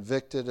be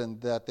convicted and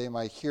that they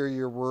might hear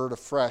your word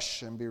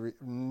afresh and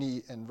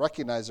and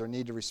recognize their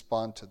need to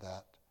respond to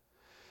that.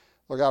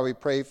 Lord God, we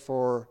pray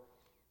for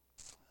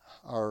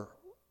our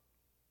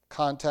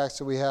contacts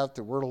that we have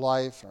through Word of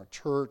Life and our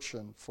church,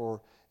 and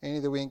for any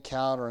that we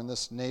encounter in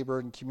this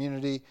neighborhood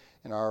community,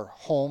 in our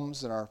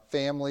homes, in our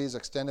families,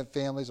 extended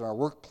families, in our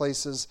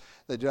workplaces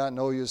that do not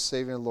know you as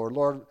Savior and Lord.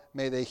 Lord,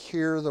 may they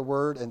hear the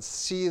word and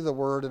see the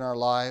word in our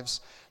lives,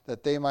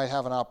 that they might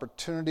have an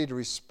opportunity to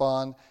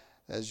respond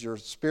as your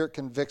Spirit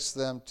convicts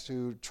them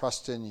to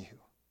trust in you.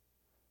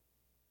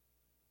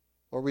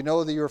 Lord, we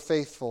know that you're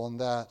faithful in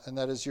that, and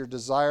that is your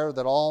desire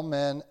that all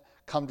men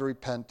come to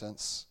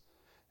repentance.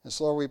 And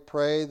so, Lord, we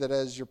pray that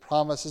as your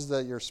promises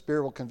that your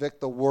Spirit will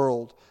convict the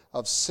world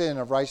of sin,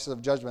 of righteousness,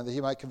 of judgment, that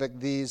he might convict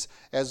these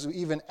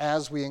even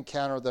as we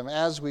encounter them,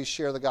 as we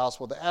share the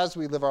gospel, that as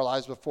we live our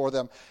lives before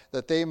them,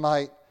 that they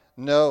might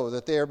know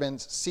that they have been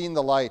seen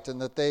the light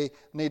and that they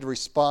need to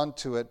respond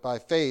to it by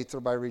faith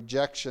or by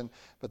rejection,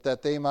 but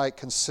that they might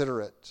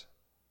consider it.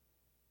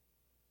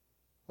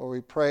 Lord,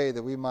 we pray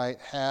that we might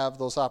have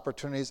those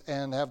opportunities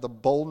and have the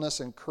boldness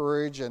and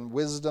courage and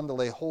wisdom to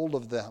lay hold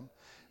of them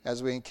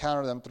as we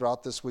encounter them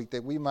throughout this week,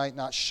 that we might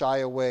not shy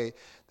away,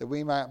 that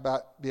we might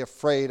not be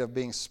afraid of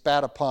being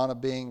spat upon, of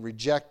being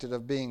rejected,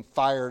 of being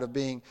fired, of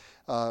being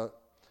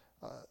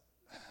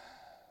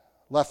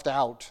left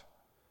out,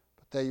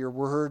 but that your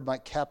word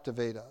might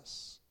captivate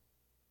us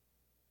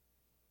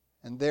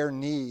and their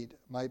need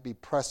might be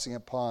pressing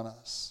upon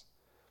us.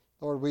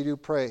 Lord, we do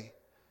pray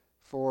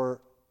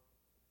for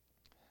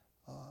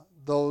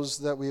those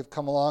that we have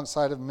come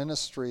alongside of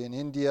ministry in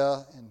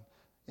India,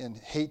 in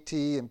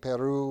Haiti, in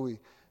Peru. We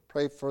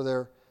pray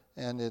for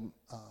and in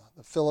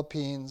the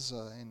Philippines,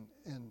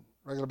 in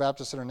Regular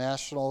Baptist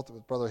International,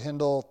 with Brother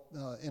Hindle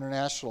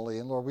internationally.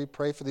 And Lord, we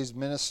pray for these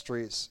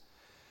ministries.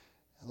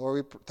 And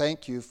Lord, we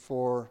thank you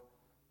for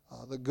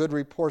the good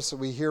reports that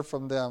we hear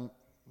from them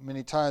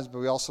many times, but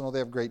we also know they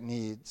have great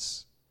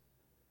needs.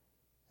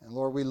 And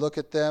Lord, we look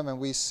at them and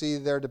we see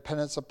their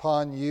dependence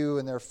upon you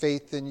and their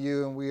faith in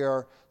you, and we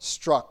are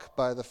struck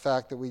by the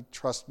fact that we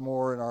trust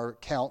more in our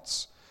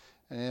accounts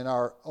and in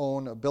our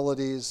own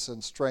abilities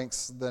and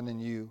strengths than in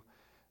you.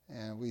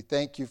 And we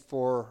thank you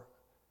for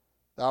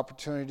the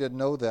opportunity to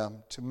know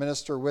them, to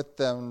minister with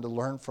them, to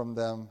learn from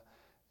them.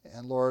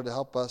 And Lord,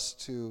 help us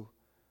to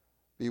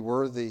be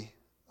worthy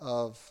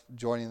of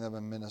joining them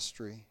in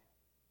ministry.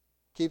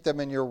 Keep them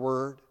in your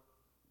word,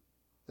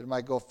 that it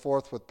might go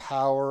forth with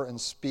power and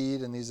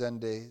speed in these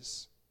end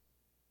days.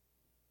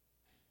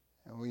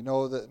 And we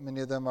know that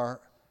many of them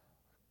are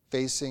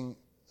facing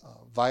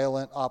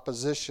violent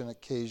opposition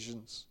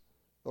occasions.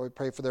 Lord, we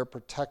pray for their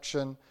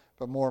protection,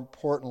 but more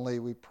importantly,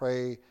 we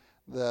pray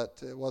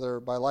that whether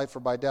by life or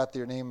by death,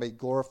 your name may be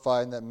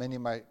glorified, and that many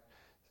might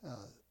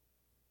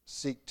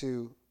seek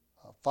to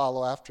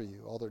follow after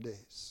you all their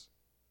days.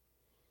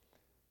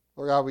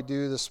 Lord God, we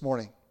do this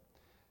morning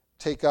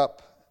take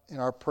up in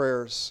our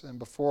prayers and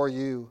before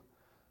you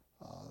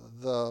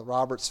the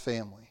Roberts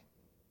family.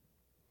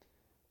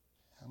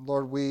 And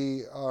Lord,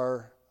 we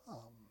are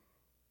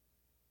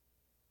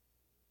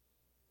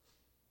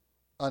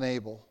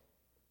unable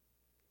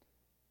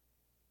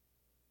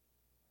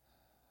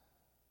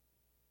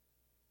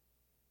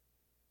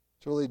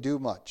to really do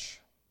much,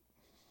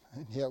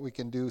 and yet we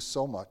can do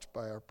so much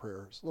by our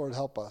prayers. Lord,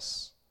 help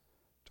us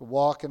to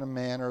walk in a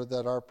manner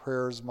that our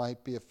prayers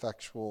might be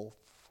effectual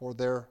for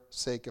their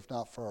sake, if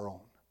not for our own.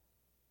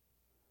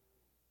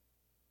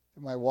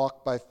 We might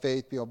walk by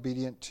faith, be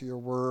obedient to your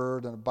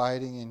word and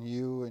abiding in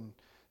you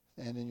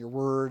and in your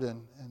word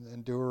and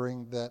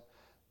enduring that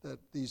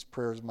these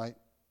prayers might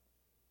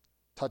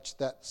touch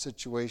that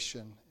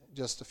situation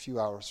just a few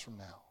hours from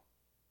now.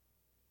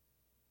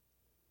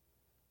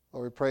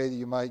 Lord, we pray that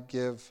you might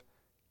give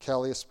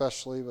Kelly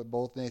especially, but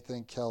both Nathan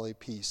and Kelly,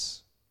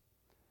 peace.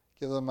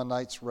 Give them a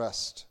night's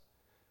rest.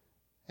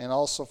 And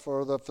also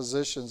for the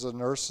physicians and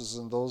nurses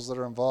and those that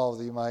are involved,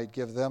 that you might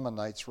give them a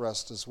night's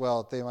rest as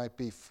well, that they might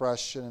be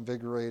fresh and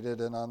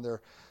invigorated and on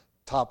their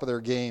top of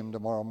their game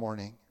tomorrow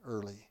morning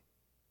early.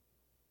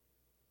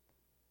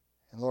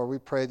 And Lord, we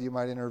pray that you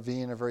might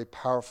intervene in a very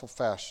powerful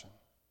fashion.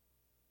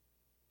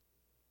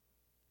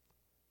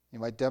 You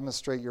might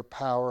demonstrate your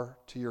power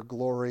to your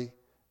glory,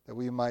 that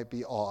we might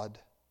be awed.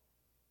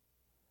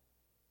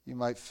 You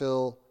might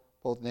fill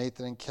both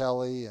Nathan and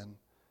Kelly and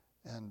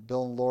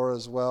Bill and Laura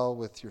as well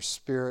with your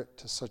spirit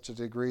to such a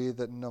degree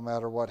that no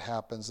matter what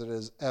happens, it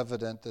is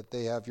evident that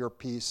they have your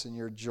peace and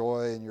your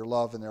joy and your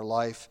love in their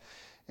life,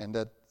 and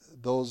that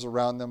those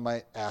around them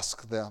might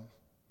ask them.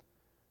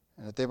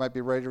 and that they might be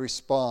ready to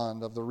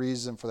respond of the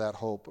reason for that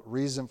hope,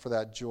 reason for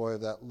that joy,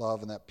 of that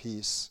love and that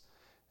peace,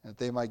 and that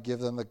they might give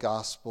them the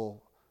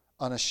gospel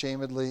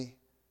unashamedly.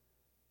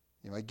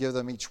 You might give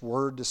them each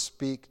word to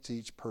speak to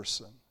each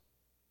person.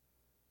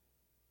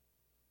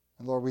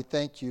 And Lord, we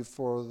thank you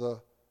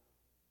for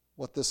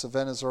what this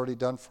event has already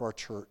done for our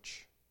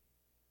church.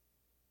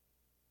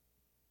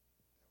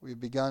 We've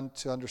begun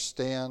to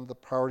understand the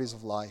priorities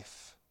of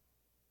life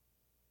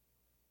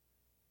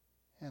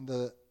and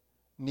the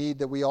need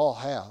that we all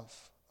have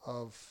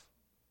of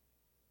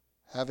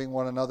having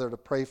one another to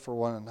pray for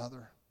one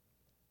another.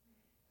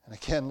 And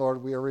again,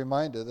 Lord, we are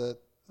reminded that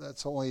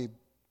that's only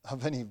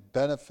of any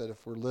benefit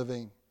if we're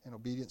living in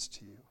obedience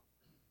to you.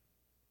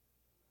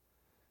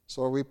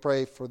 So Lord, we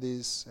pray for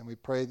these, and we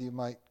pray that you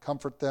might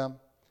comfort them.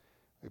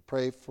 We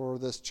pray for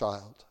this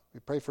child.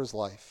 We pray for his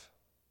life.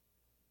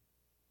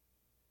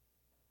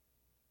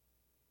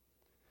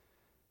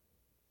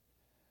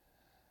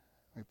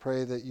 We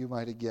pray that you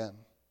might again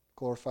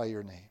glorify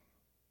your name.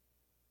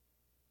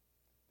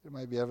 It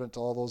might be evident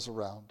to all those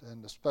around,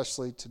 and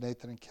especially to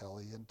Nathan and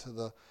Kelly, and to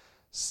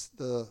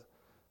the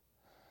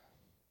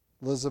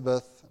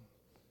Elizabeth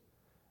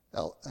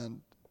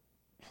and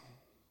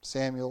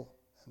Samuel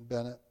and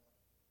Bennett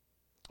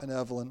and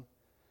Evelyn,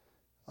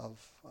 of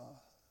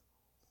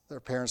their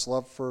parents'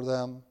 love for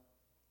them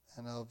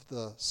and of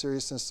the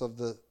seriousness of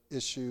the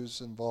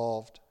issues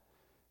involved,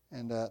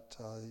 and that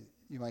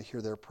you might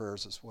hear their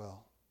prayers as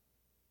well.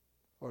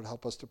 Lord,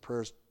 help us to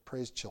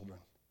praise children,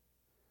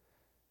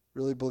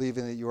 really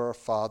believing that you are a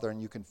father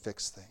and you can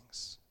fix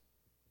things.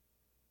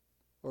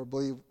 Lord,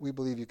 we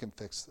believe you can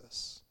fix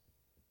this.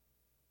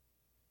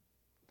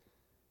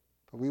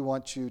 But we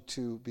want you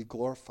to be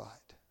glorified.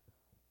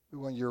 We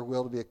want your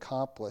will to be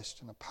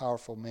accomplished in a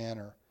powerful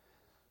manner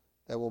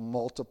that will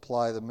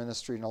multiply the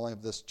ministry not only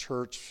of this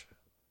church,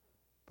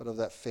 but of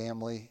that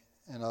family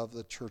and of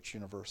the church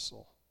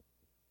universal.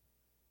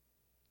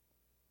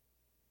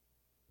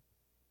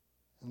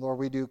 And Lord,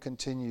 we do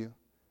continue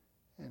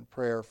in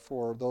prayer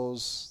for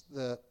those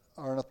that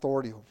are in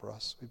authority over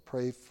us. We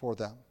pray for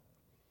them.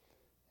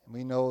 And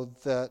we know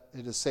that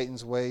it is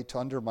Satan's way to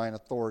undermine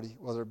authority,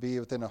 whether it be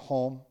within a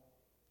home,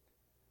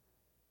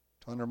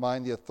 to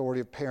undermine the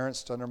authority of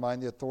parents, to undermine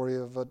the authority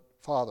of a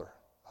father,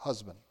 a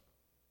husband.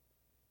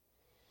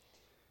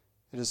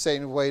 It is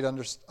Satan's way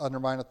to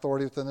undermine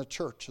authority within the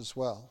church as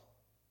well,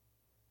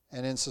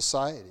 and in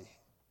society,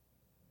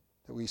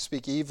 that we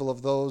speak evil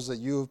of those that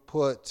you have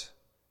put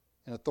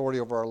in authority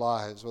over our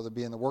lives, whether it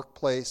be in the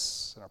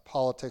workplace, in our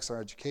politics,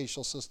 our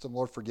educational system.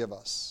 Lord, forgive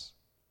us,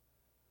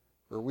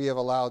 where we have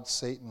allowed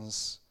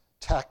Satan's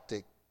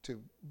tactic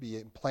to be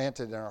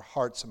implanted in our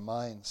hearts and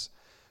minds.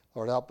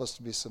 Lord, help us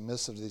to be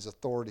submissive to these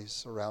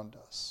authorities around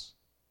us.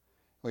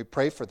 We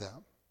pray for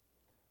them,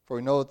 for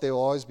we know that they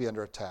will always be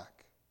under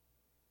attack.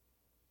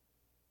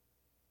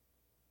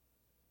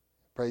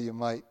 Pray you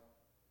might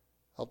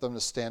help them to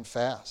stand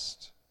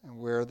fast, and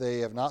where they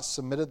have not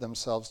submitted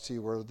themselves to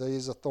you, where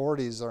these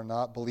authorities are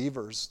not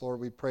believers, Lord,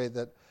 we pray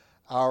that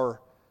our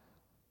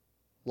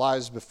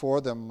lives before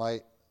them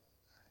might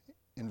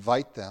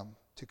invite them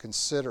to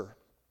consider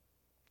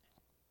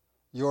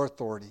your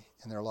authority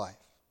in their life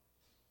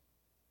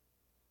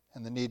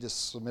and the need to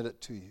submit it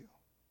to you.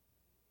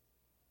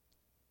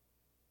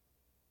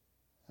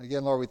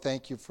 Again, Lord, we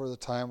thank you for the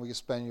time we can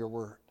spend in your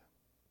word.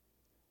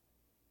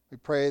 We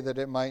pray that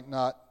it might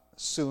not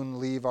soon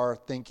leave our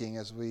thinking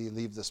as we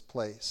leave this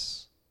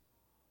place,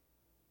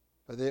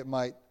 but that it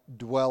might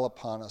dwell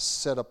upon us,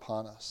 sit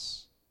upon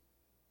us,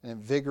 and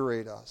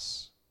invigorate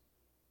us,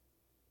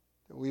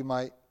 that we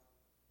might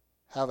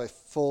have a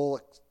full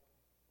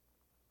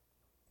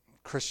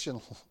Christian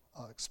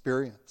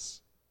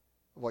experience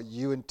of what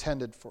you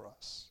intended for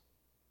us.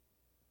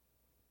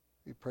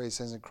 We pray these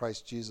things in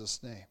Christ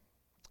Jesus' name.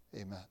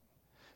 Amen.